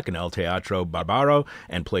Oobleck and El Teatro Barbaro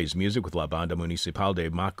and plays music with La Banda Municipal de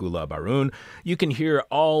Macula Barun. You can hear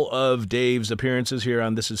all of Dave's appearances here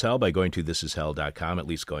on This Is Hell by going to thisishell.com, at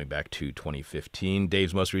least going back to 2015.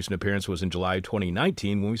 Dave's most recent appearance was in July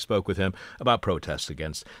 2019 when we spoke with him about protests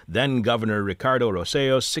against then-Governor Ricardo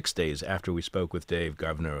Rosselló. 6 days after we spoke with Dave,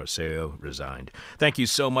 Governor Rosselló resigned. Thank you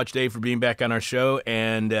so much, Dave, for being back on our show,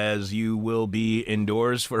 and as you will be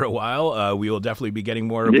indoors for a while, we will definitely be getting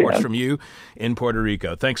more reports from you in Puerto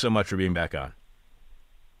Rico. Thanks so much for being back on.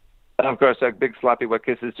 Of course, big sloppy wet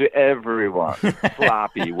kisses to everyone.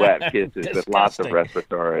 Sloppy wet kisses with lots of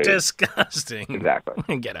respiratory. Disgusting.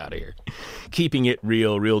 Exactly. Get out of here. Keeping it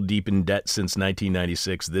real deep in debt since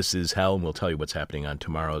 1996. This is Hell, and we'll tell you what's happening on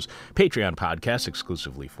tomorrow's Patreon podcast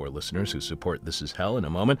exclusively for listeners who support This Is Hell in a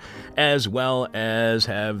moment, as well as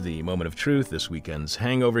have the moment of truth, this weekend's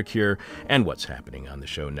hangover cure, and what's happening on the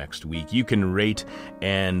show next week. You can rate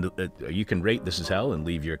This Is Hell and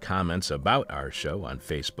leave your comments about our show on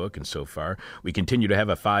Facebook. And so far, we continue to have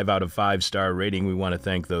a 5 out of 5 star rating. We want to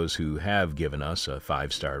thank those who have given us a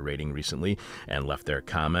 5-star rating recently and left their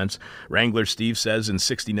comments. Wrangler Steve says, in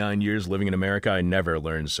 69 years living in America, I never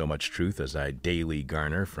learned so much truth as I daily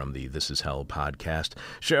garner from the This Is Hell podcast.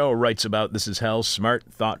 Cheryl writes about This Is Hell, smart,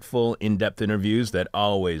 thoughtful, in-depth interviews that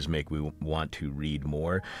always make me want to read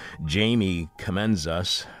more. Jamie commends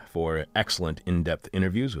us for excellent in-depth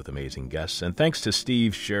interviews with amazing guests. And thanks to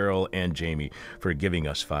Steve, Cheryl, and Jamie for giving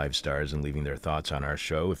us 5 stars and leaving their thoughts on our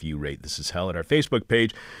show. If you rate This Is Hell at our Facebook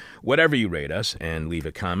page, whatever you rate us and leave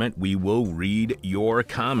a comment, we will read your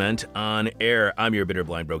comment on air. I'm your bitter,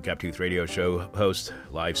 blind, broke, gap-toothed radio show host,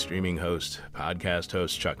 live streaming host, podcast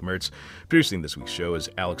host, Chuck Mertz. Producing this week's show is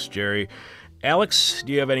Alex Jerry. Alex,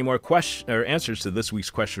 do you have any more answers to this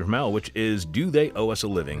week's question from Mel, which is, do they owe us a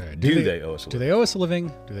living? Do they owe us a living? Do they owe us a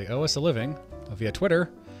living? Do they owe us a living? Via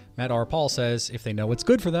Twitter, Matt R. Paul says, if they know what's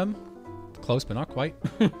good for them. Close, but not quite.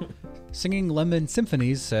 Singing Lemon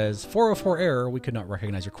Symphonies says, 404 error, we could not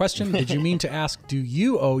recognize your question. Did you mean to ask, do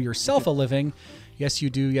you owe yourself a living? Yes,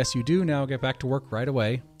 you do. Yes, you do. Now get back to work right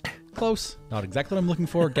away. Close. Not exactly what I'm looking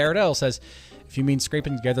for. Garrett L. says, if you mean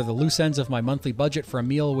scraping together the loose ends of my monthly budget for a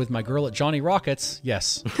meal with my girl at Johnny Rockets,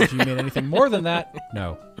 yes. If you mean anything more than that,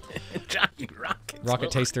 no. Johnny Rockets.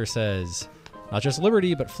 Rocket Taster says, not just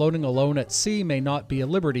liberty, but floating alone at sea may not be a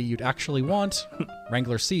liberty you'd actually want.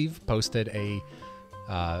 Wrangler Steve posted a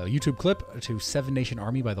YouTube clip to 7 Nation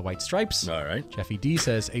Army by the White Stripes. All right. Jeffy D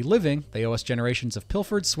says, a living. They owe us generations of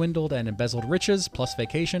pilfered, swindled, and embezzled riches, plus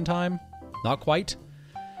vacation time. Not quite.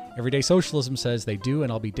 Everyday Socialism says they do,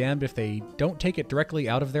 and I'll be damned if they don't take it directly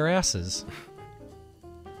out of their asses.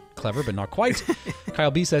 Clever, but not quite.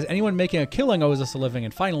 Kyle B says, anyone making a killing owes us a living.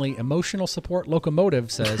 And finally, Emotional Support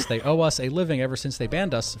Locomotive says they owe us a living ever since they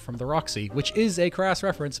banned us from the Roxy, which is a crass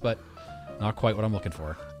reference, but not quite what I'm looking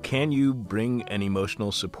for. Can you bring an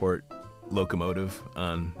emotional support locomotive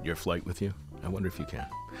on your flight with you? I wonder if you can.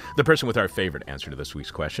 The person with our favorite answer to this week's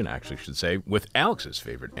question, actually should say, with Alex's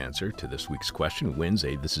favorite answer to this week's question, wins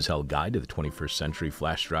a This Is Hell guide to the 21st century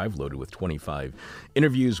flash drive loaded with 25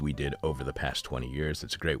 interviews we did over the past 20 years.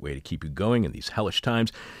 It's a great way to keep you going in these hellish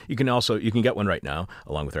times. You can get one right now,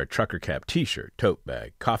 along with our trucker cap t-shirt, tote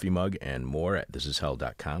bag, coffee mug, and more at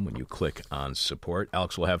thisishell.com when you click on support.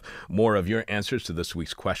 Alex will have more of your answers to this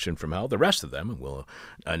week's question from hell. The rest of them will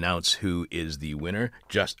announce who is the winner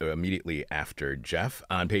just immediately after Jeff.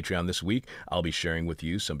 On Patreon this week, I'll be sharing with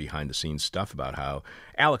you some behind-the-scenes stuff about how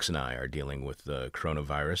Alex and I are dealing with the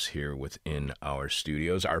coronavirus here within our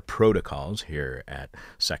studios, our protocols here at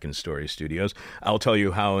Second Story Studios. I'll tell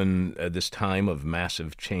you how in this time of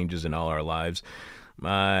massive changes in all our lives,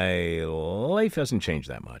 my life hasn't changed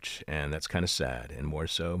that much, and that's kind of sad and more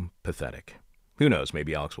so pathetic. Who knows,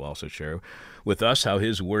 maybe Alex will also share with us how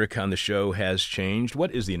his work on the show has changed.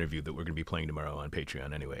 What is the interview that we're going to be playing tomorrow on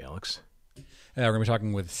Patreon anyway, Alex? We're going to be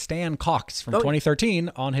talking with Stan Cox from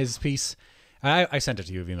 2013 on his piece. I sent it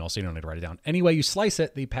to you via email, so you don't need to write it down. Any way you slice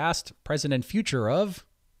it, the past, present, and future of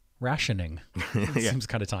rationing. Seems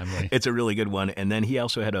kind of timely. It's a really good one. And then he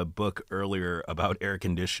also had a book earlier about air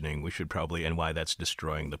conditioning. We should probably, and why that's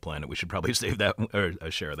destroying the planet. We should probably save that or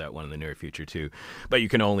share that one in the near future too. But you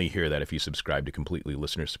can only hear that if you subscribe to completely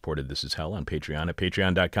listener-supported This Is Hell on Patreon at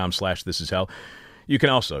patreon.com/thisishell. You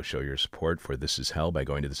can also show your support for This Is Hell by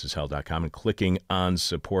going to thisishell.com and clicking on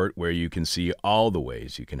support, where you can see all the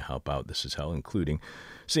ways you can help out This Is Hell, including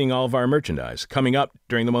seeing all of our merchandise. Coming up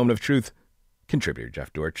during the Moment of Truth, contributor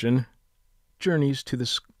Jeff Dorchin, Journeys to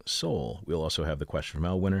the Soul. We'll also have the question from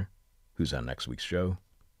Hell winner, who's on next week's show.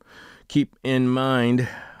 Keep in mind,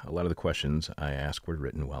 A lot of the questions I asked were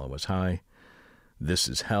written while I was high. This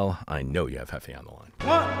is hell. I know you have Hefe on the line.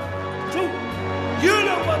 1, 2, you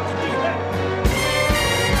know what to do.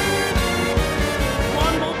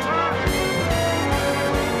 One more time.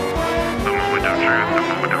 The moment of truth, the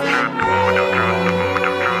moment of truth, the moment of truth, the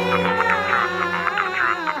moment of truth, the moment of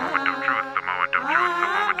truth, the moment of truth,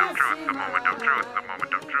 the moment of truth, the moment of truth, the moment of truth, the moment of truth, the moment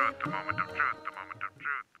of truth, the moment of truth.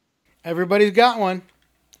 Everybody's got one.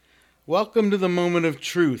 Welcome to the moment of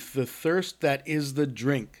truth, the thirst that is the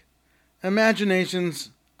drink. Imaginations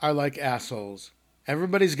are like assholes.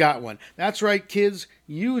 Everybody's got one. That's right, kids.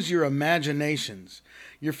 Use your imaginations.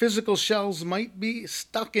 Your physical shells might be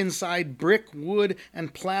stuck inside brick, wood,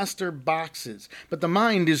 and plaster boxes, but the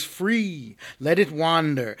mind is free. Let it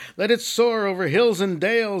wander. Let it soar over hills and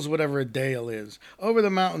dales, whatever a dale is, over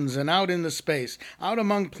the mountains and out into space, out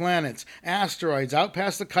among planets, asteroids, out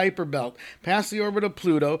past the Kuiper Belt, past the orbit of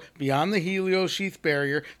Pluto, beyond the heliosheath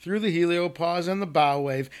barrier, through the heliopause and the bow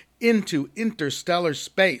wave, into interstellar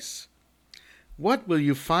space. What will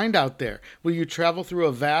you find out there? Will you travel through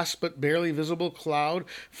a vast but barely visible cloud,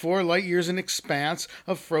 4 light years in expanse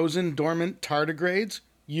of frozen, dormant tardigrades?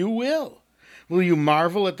 You will. Will you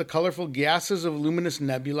marvel at the colorful gases of luminous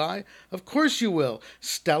nebulae? Of course you will.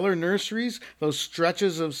 Stellar nurseries, those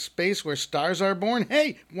stretches of space where stars are born?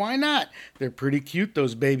 Hey, why not? They're pretty cute,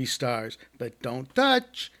 those baby stars. But don't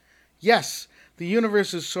touch. Yes, the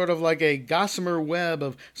universe is sort of like a gossamer web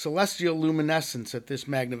of celestial luminescence at this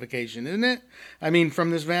magnification, isn't it? I mean, from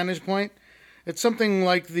this vantage point, it's something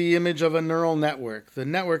like the image of a neural network, the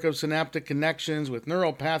network of synaptic connections with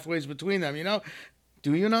neural pathways between them, you know?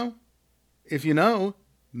 Do you know? If you know,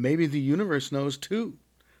 maybe the universe knows too.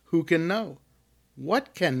 Who can know?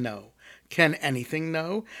 What can know? Can anything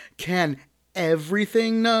know? Can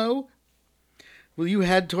everything know? Will you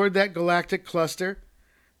head toward that galactic cluster?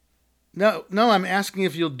 No, I'm asking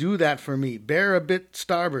if you'll do that for me. Bear a bit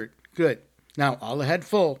starboard. Good. Now, all ahead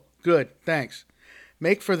full. Good, thanks.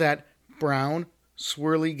 Make for that brown,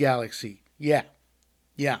 swirly galaxy. Yeah,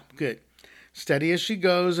 good. Steady as she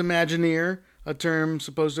goes, Imagineer, a term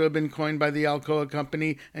supposed to have been coined by the Alcoa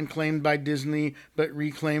Company and claimed by Disney, but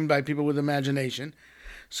reclaimed by people with imagination.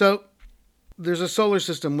 So, there's a solar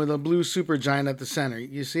system with a blue supergiant at the center.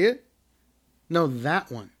 You see it? No,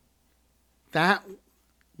 that one.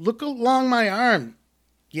 Look along my arm.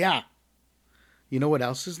 Yeah. You know what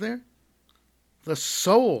else is there? The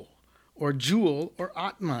soul, or jewel, or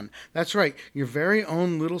Atman. That's right, your very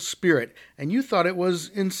own little spirit. And you thought it was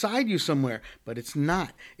inside you somewhere, but it's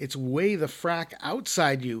not. It's way the frack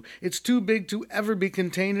outside you. It's too big to ever be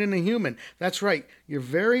contained in a human. That's right, your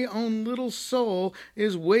very own little soul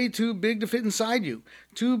is way too big to fit inside you.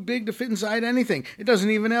 Too big to fit inside anything. It doesn't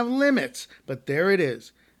even have limits. But there it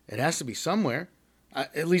is. It has to be somewhere.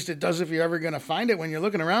 At least it does if you're ever going to find it when you're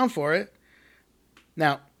looking around for it.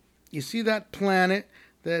 Now, you see that planet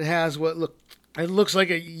that has it looks like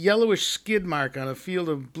a yellowish skid mark on a field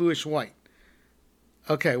of bluish white.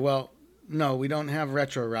 Okay, well, no, we don't have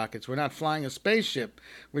retro rockets. We're not flying a spaceship.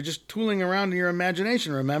 We're just tooling around in your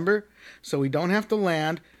imagination, remember? So we don't have to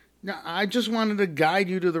land. Now, I just wanted to guide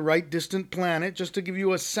you to the right distant planet just to give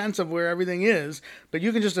you a sense of where everything is, but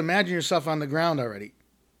you can just imagine yourself on the ground already.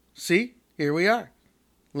 See? Here we are.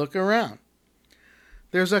 Look around.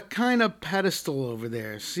 There's a kind of pedestal over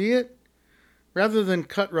there. See it? Rather than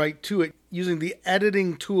cut right to it using the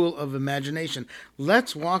editing tool of imagination,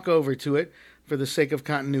 let's walk over to it for the sake of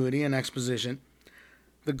continuity and exposition.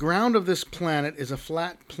 The ground of this planet is a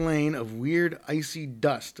flat plain of weird icy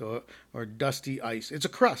dust or dusty ice. It's a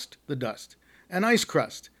crust, the dust, an ice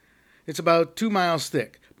crust. It's about 2 miles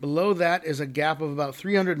thick. Below that is a gap of about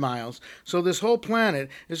 300 miles, so this whole planet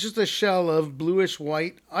is just a shell of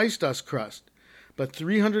bluish-white ice dust crust. But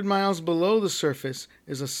 300 miles below the surface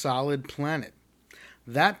is a solid planet.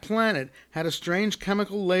 That planet had a strange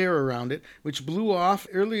chemical layer around it, which blew off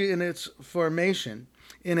early in its formation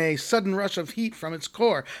in a sudden rush of heat from its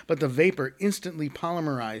core, but the vapor instantly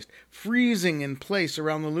polymerized, freezing in place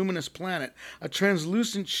around the luminous planet, a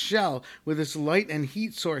translucent shell with its light and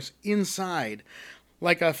heat source inside,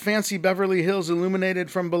 like a fancy Beverly Hills illuminated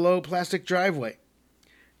from below plastic driveway.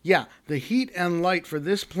 Yeah, the heat and light for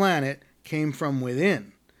this planet came from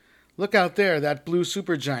within. Look out there, that blue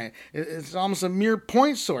supergiant. It's almost a mere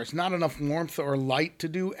point source, not enough warmth or light to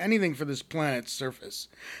do anything for this planet's surface.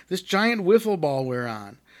 This giant wiffle ball we're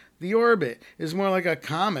on. The orbit is more like a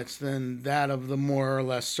comet's than that of the more or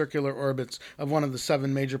less circular orbits of one of the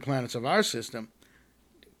 7 major planets of our system.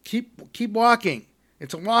 Keep walking.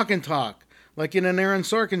 It's a walk and talk, like in an Aaron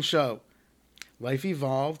Sorkin show. Life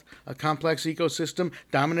evolved, a complex ecosystem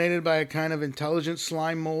dominated by a kind of intelligent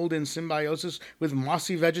slime mold in symbiosis with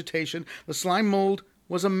mossy vegetation. The slime mold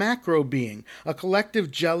was a macro being, a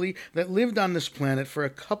collective jelly that lived on this planet for a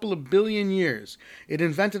couple of billion years. It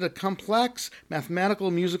invented a complex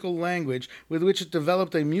mathematical musical language with which it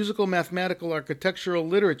developed a musical mathematical architectural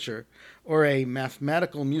literature, or a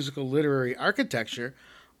mathematical musical literary architecture,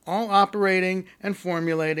 all operating and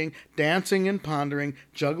formulating, dancing and pondering,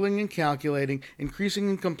 juggling and calculating, increasing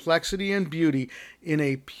in complexity and beauty in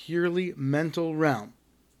a purely mental realm.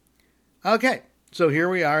 Okay. So here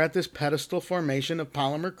we are at this pedestal formation of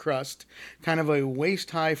polymer crust, kind of a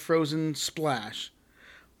waist-high frozen splash.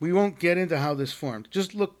 We won't get into how this formed.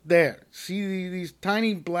 Just look there. See these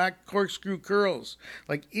tiny black corkscrew curls,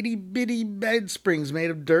 like itty-bitty bed springs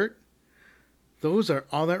made of dirt? Those are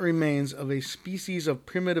all that remains of a species of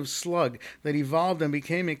primitive slug that evolved and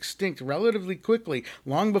became extinct relatively quickly,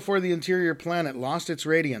 long before the interior planet lost its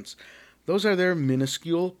radiance. Those are their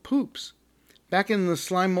minuscule poops. Back in the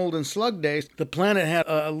slime mold and slug days, the planet had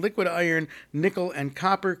a liquid iron, nickel, and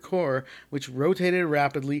copper core which rotated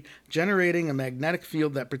rapidly, generating a magnetic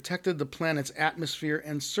field that protected the planet's atmosphere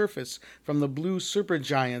and surface from the blue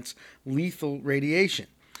supergiant's lethal radiation.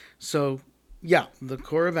 So, yeah, the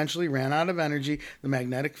core eventually ran out of energy, the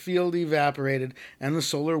magnetic field evaporated, and the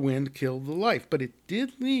solar wind killed the life. But it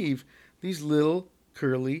did leave these little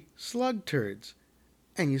curly slug turds.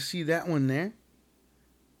 And you see that one there?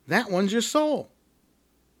 That one's your soul.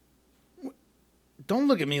 Don't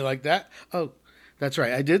look at me like that. Oh, that's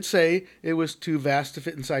right. I did say it was too vast to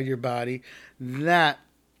fit inside your body. That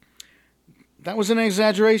was an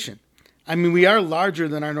exaggeration. I mean, we are larger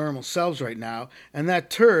than our normal selves right now, and that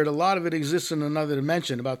turd, a lot of it exists in another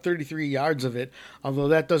dimension, about 33 yards of it, although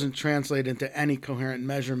that doesn't translate into any coherent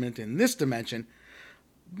measurement in this dimension.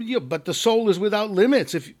 But the soul is without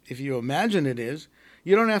limits, if you imagine it is.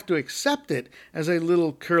 You don't have to accept it as a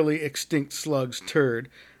little curly extinct slug's turd.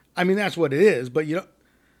 I mean, that's what it is, but you know...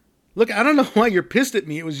 Look, I don't know why you're pissed at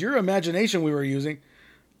me. It was your imagination we were using.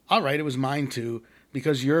 All right, it was mine too,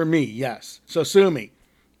 because you're me, yes. So sue me.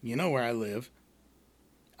 You know where I live.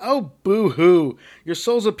 Oh, boo-hoo. Your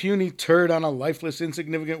soul's a puny turd on a lifeless,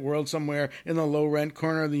 insignificant world somewhere in the low-rent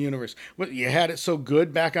corner of the universe. What, you had it so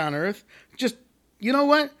good back on Earth? Just, you know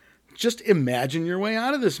what? Just imagine your way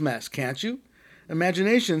out of this mess, can't you?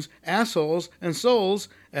 Imaginations, assholes, and souls,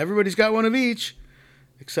 everybody's got one of each,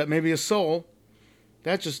 except maybe a soul.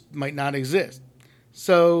 That just might not exist.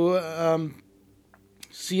 So,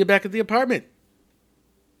 see you back at the apartment,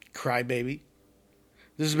 crybaby.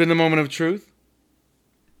 This has been the moment of truth.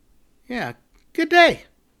 Yeah, good day.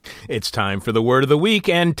 It's time for the word of the week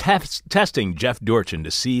and testing Jeff Dorchin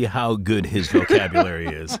to see how good his vocabulary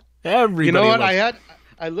is. Everybody you know what?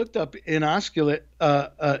 I looked up inosculate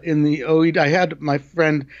in the OED. I had my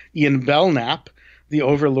friend Ian Belknap, the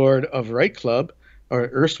overlord of Right Club, or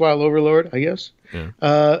erstwhile overlord, I guess.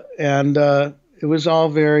 Yeah. And it was all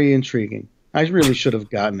very intriguing. I really should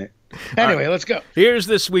have gotten it. Anyway, let's go. Here's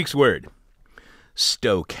this week's word.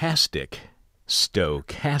 Stochastic.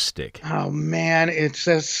 Stochastic. Oh, man, it's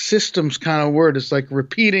a systems kind of word. It's like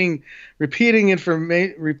repeating input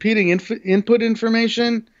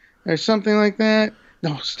information or something like that.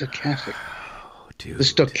 No, stochastic. Oh, dude. The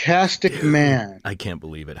stochastic man. I can't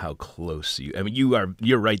believe it. How close you. I mean,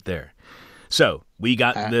 you're right there. So we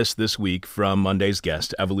got this week from Monday's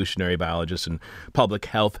guest, evolutionary biologist and public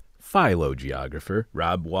health phylogeographer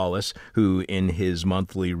Rob Wallace, who in his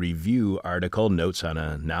monthly review article, Notes on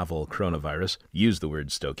a Novel Coronavirus, used the word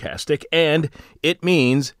stochastic, and it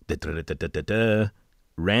means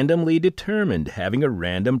randomly determined, having a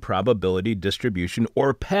random probability distribution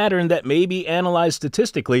or pattern that may be analyzed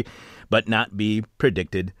statistically, but not be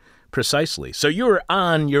predicted precisely. So you were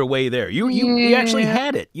on your way there. You actually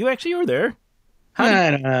had it. You actually were there.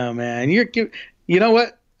 I don't know, man. You know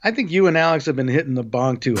what? I think you and Alex have been hitting the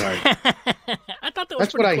bong too hard. I thought that was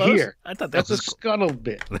That's what pretty I close. hear. I thought that's a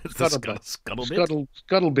scuttlebutt. Scuttlebutt.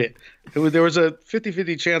 Scuttlebutt. There was a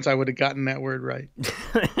 50-50 chance I would have gotten that word right.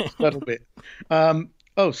 Scuttlebutt.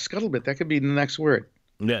 Scuttlebutt. That could be the next word.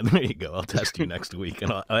 Yeah, there you go. I'll test you next week,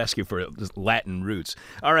 and I'll ask you for Latin roots.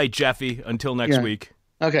 All right, Jeffy. Until next week.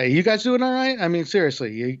 Okay, you guys doing all right? I mean,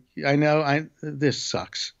 seriously, I know this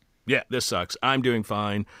sucks. Yeah, this sucks. I'm doing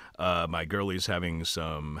fine. My girlie's having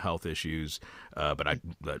some health issues, but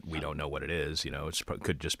we don't know what it is. It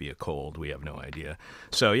could just be a cold. We have no idea.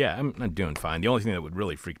 So yeah, I'm doing fine. The only thing that would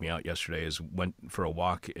really freak me out yesterday is went for a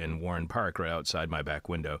walk in Warren Park right outside my back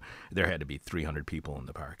window. There had to be 300 people in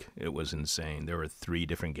the park. It was insane. There were 3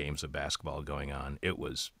 different games of basketball going on. It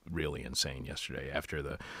was really insane yesterday after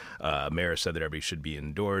the mayor said that everybody should be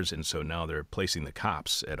indoors, and so now they're placing the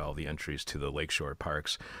cops at all the entries to the lakeshore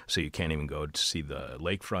parks, so you can't even go to see the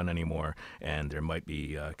lakefront anymore, and there might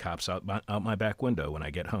be cops out my back window when I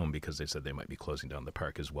get home because they said they might be closing down the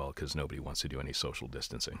park as well because nobody wants to do any social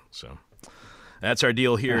distancing. So that's our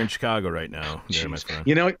deal here in Chicago right now. There, my friend.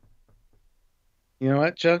 You know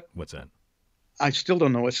what, Chuck? What's that? I still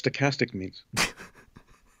don't know what stochastic means.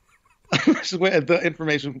 The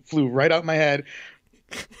information flew right out my head.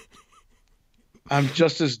 I'm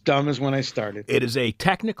just as dumb as when I started. It is a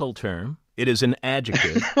technical term. It is an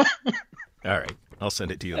adjective. All right. I'll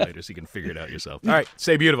send it to you later so you can figure it out yourself. All right.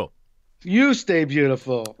 Stay beautiful. You stay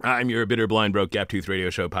beautiful. I'm your bitter, blind, broke, gap-toothed radio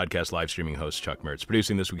show podcast live streaming host, Chuck Mertz.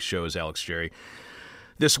 Producing this week's show is Alex Jerry.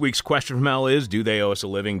 This week's question from hell is, do they owe us a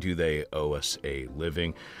living? Do they owe us a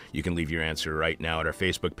living? You can leave your answer right now at our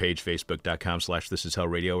Facebook page,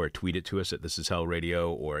 facebook.com/thisishellradio, or tweet it to us at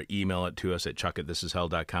thisishellradio, or email it to us at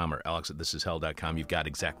chuck@thisishell.com or alex@thisishell.com. You've got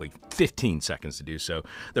exactly 15 seconds to do so.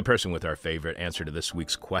 The person with our favorite answer to this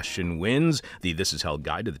week's question wins the This Is Hell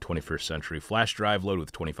Guide to the 21st Century flash drive loaded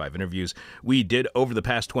with 25 interviews we did over the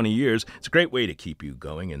past 20 years. It's a great way to keep you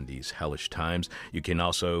going in these hellish times. You can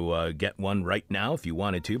also get one right now if you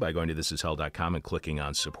wanted to by going to thisishell.com and clicking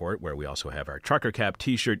on support, where we also have our trucker cap,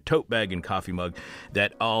 t-shirt, tote bag, and coffee mug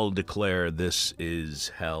that all declare this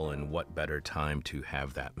is hell, and what better time to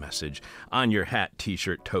have that message on your hat,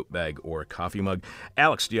 t-shirt, tote bag, or coffee mug.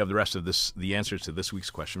 Alex, do you have the rest of the answers to this week's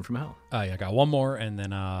question from hell? Yeah, I got one more, and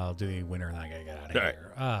then I'll do the winner, and then I gotta get out of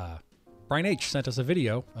here. Brian H. sent us a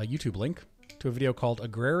video, a YouTube link, to a video called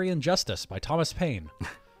Agrarian Justice by Thomas Paine.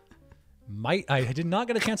 I did not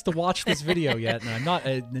get a chance to watch this video yet, and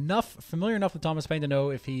I'm not familiar enough with Thomas Paine to know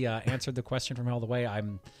if he answered the question from hell the way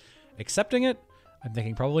I'm accepting it. I'm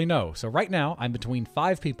thinking probably no. So right now, I'm between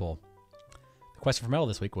 5 people. The question from hell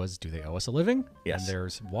this week was, do they owe us a living? Yes. And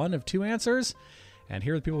there's one of 2 answers, and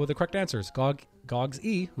here are the people with the correct answers. Gogs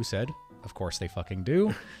E, who said, of course they fucking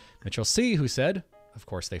do. Mitchell C, who said, of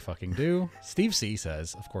course they fucking do. Steve C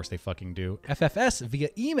says, of course they fucking do. FFS via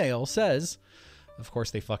email says, of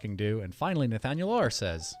course they fucking do. And finally, Nathaniel R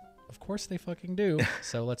says, of course they fucking do.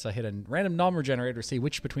 So let's hit a random number generator to see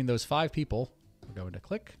which between those 5 people we're going to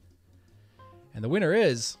click. And the winner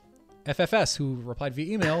is FFS, who replied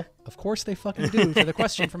via email, of course they fucking do, to the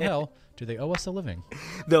question from hell, do they owe us a living?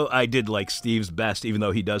 Though I did like Steve's best, even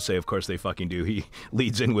though he does say, of course they fucking do. He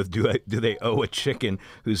leads in with, do they owe a chicken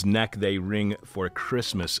whose neck they wring for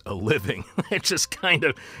Christmas a living? It's just kind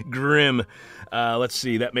of grim. Let's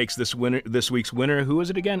see. That makes this week's winner. Who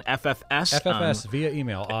is it again? FFS? FFS via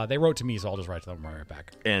email. They wrote to me, so I'll just write to them right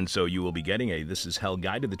back. And so you will be getting a This Is Hell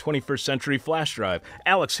Guide to the 21st Century flash drive.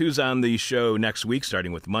 Alex, who's on the show next week,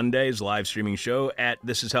 starting with Monday's live streaming show at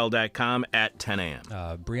thisishell.com at 10 a.m.?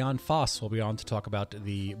 Breon Foss will be on to talk about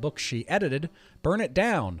the book she edited, Burn It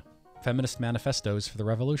Down, Feminist Manifestos for the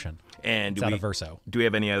Revolution. And it's out of Verso. Do we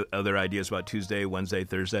have any other ideas about Tuesday, Wednesday,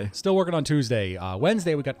 Thursday? Still working on Tuesday.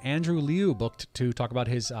 Wednesday, we got Andrew Liu booked to talk about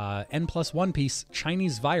his N+1 piece,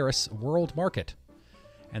 Chinese Virus World Market.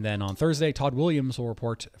 And then on Thursday, Todd Williams will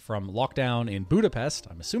report from lockdown in Budapest.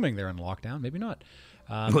 I'm assuming they're in lockdown, maybe not.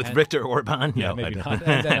 With Viktor Orban? Yeah, No, maybe not.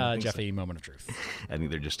 And then Jeff A. Moment of Truth. I think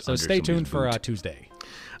they're just So under stay tuned somebody's for boot. Tuesday.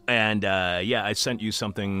 And I sent you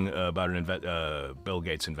something about Bill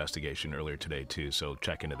Gates investigation earlier today, too, so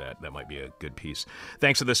check into that. That might be a good piece.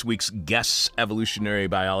 Thanks to this week's guests, evolutionary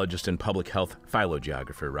biologist and public health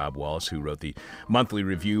phylogeographer Rob Wallace, who wrote the monthly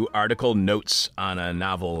review article, Notes on a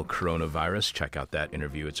Novel Coronavirus. Check out that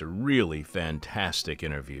interview. It's a really fantastic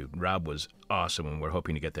interview. Rob was awesome, and we're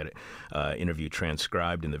hoping to get that interview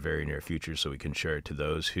transcribed in the very near future so we can share it to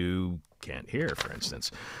those who can't hear, for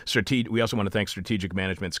instance. We also want to thank strategic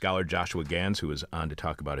management scholar Joshua Gans, who was on to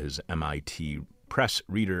talk about his MIT Press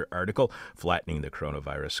Reader article, Flattening the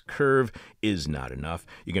Coronavirus Curve is Not Enough.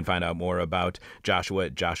 You can find out more about Joshua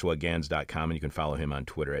at joshuagans.com, and you can follow him on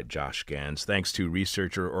Twitter at joshgans. Thanks to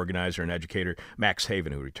researcher, organizer, and educator Max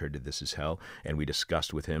Haven, who returned to This Is Hell, and we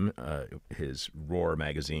discussed with him his Roar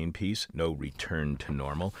magazine piece, No Return to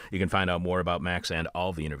Normal. You can find out more about Max and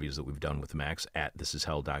all the interviews that we've done with Max at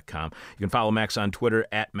thisishell.com. You can follow Max on Twitter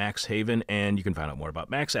at Max Haven, and you can find out more about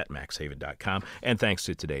Max at maxhaven.com. And thanks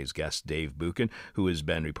to today's guest, Dave Buchan. who has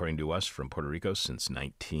been reporting to us from Puerto Rico since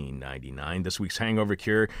 1999. This week's hangover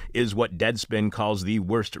cure is what Deadspin calls the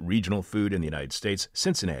worst regional food in the United States,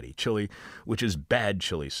 Cincinnati chili, which is bad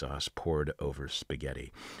chili sauce poured over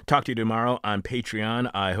spaghetti. Talk to you tomorrow on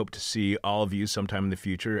Patreon. I hope to see all of you sometime in the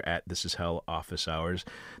future at This Is Hell office hours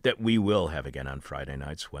that we will have again on Friday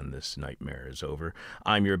nights when this nightmare is over.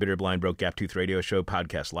 I'm your bitter, blind, broke, gap-toothed radio show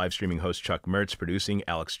podcast live streaming host Chuck Mertz, producing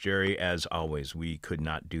Alex Jerry. As always, we could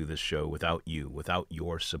not do this show without you, without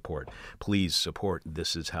your support. Please support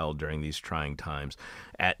This Is Hell during these trying times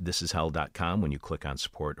at thisishell.com when you click on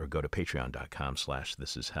support, or go to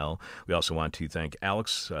patreon.com/thisishell. We also want to thank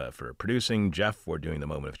Alex for producing, Jeff for doing the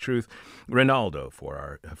moment of truth, Ronaldo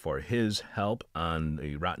for his help on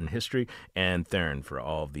the Rotten History, and Theron for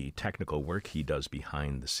all of the technical work he does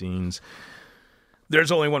behind the scenes.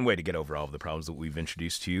 There's only one way to get over all of the problems that we've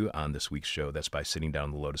introduced to you on this week's show. That's by sitting down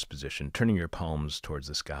in the lotus position, turning your palms towards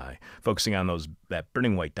the sky, focusing on that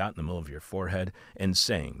burning white dot in the middle of your forehead, and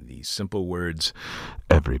saying these simple words: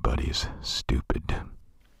 everybody's stupid.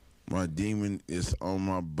 My demon is on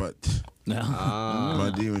my butt.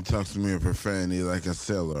 My demon talks to me in profanity like a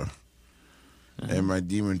sailor. And my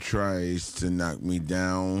demon tries to knock me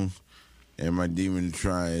down. And my demon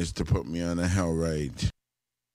tries to put me on a hell ride.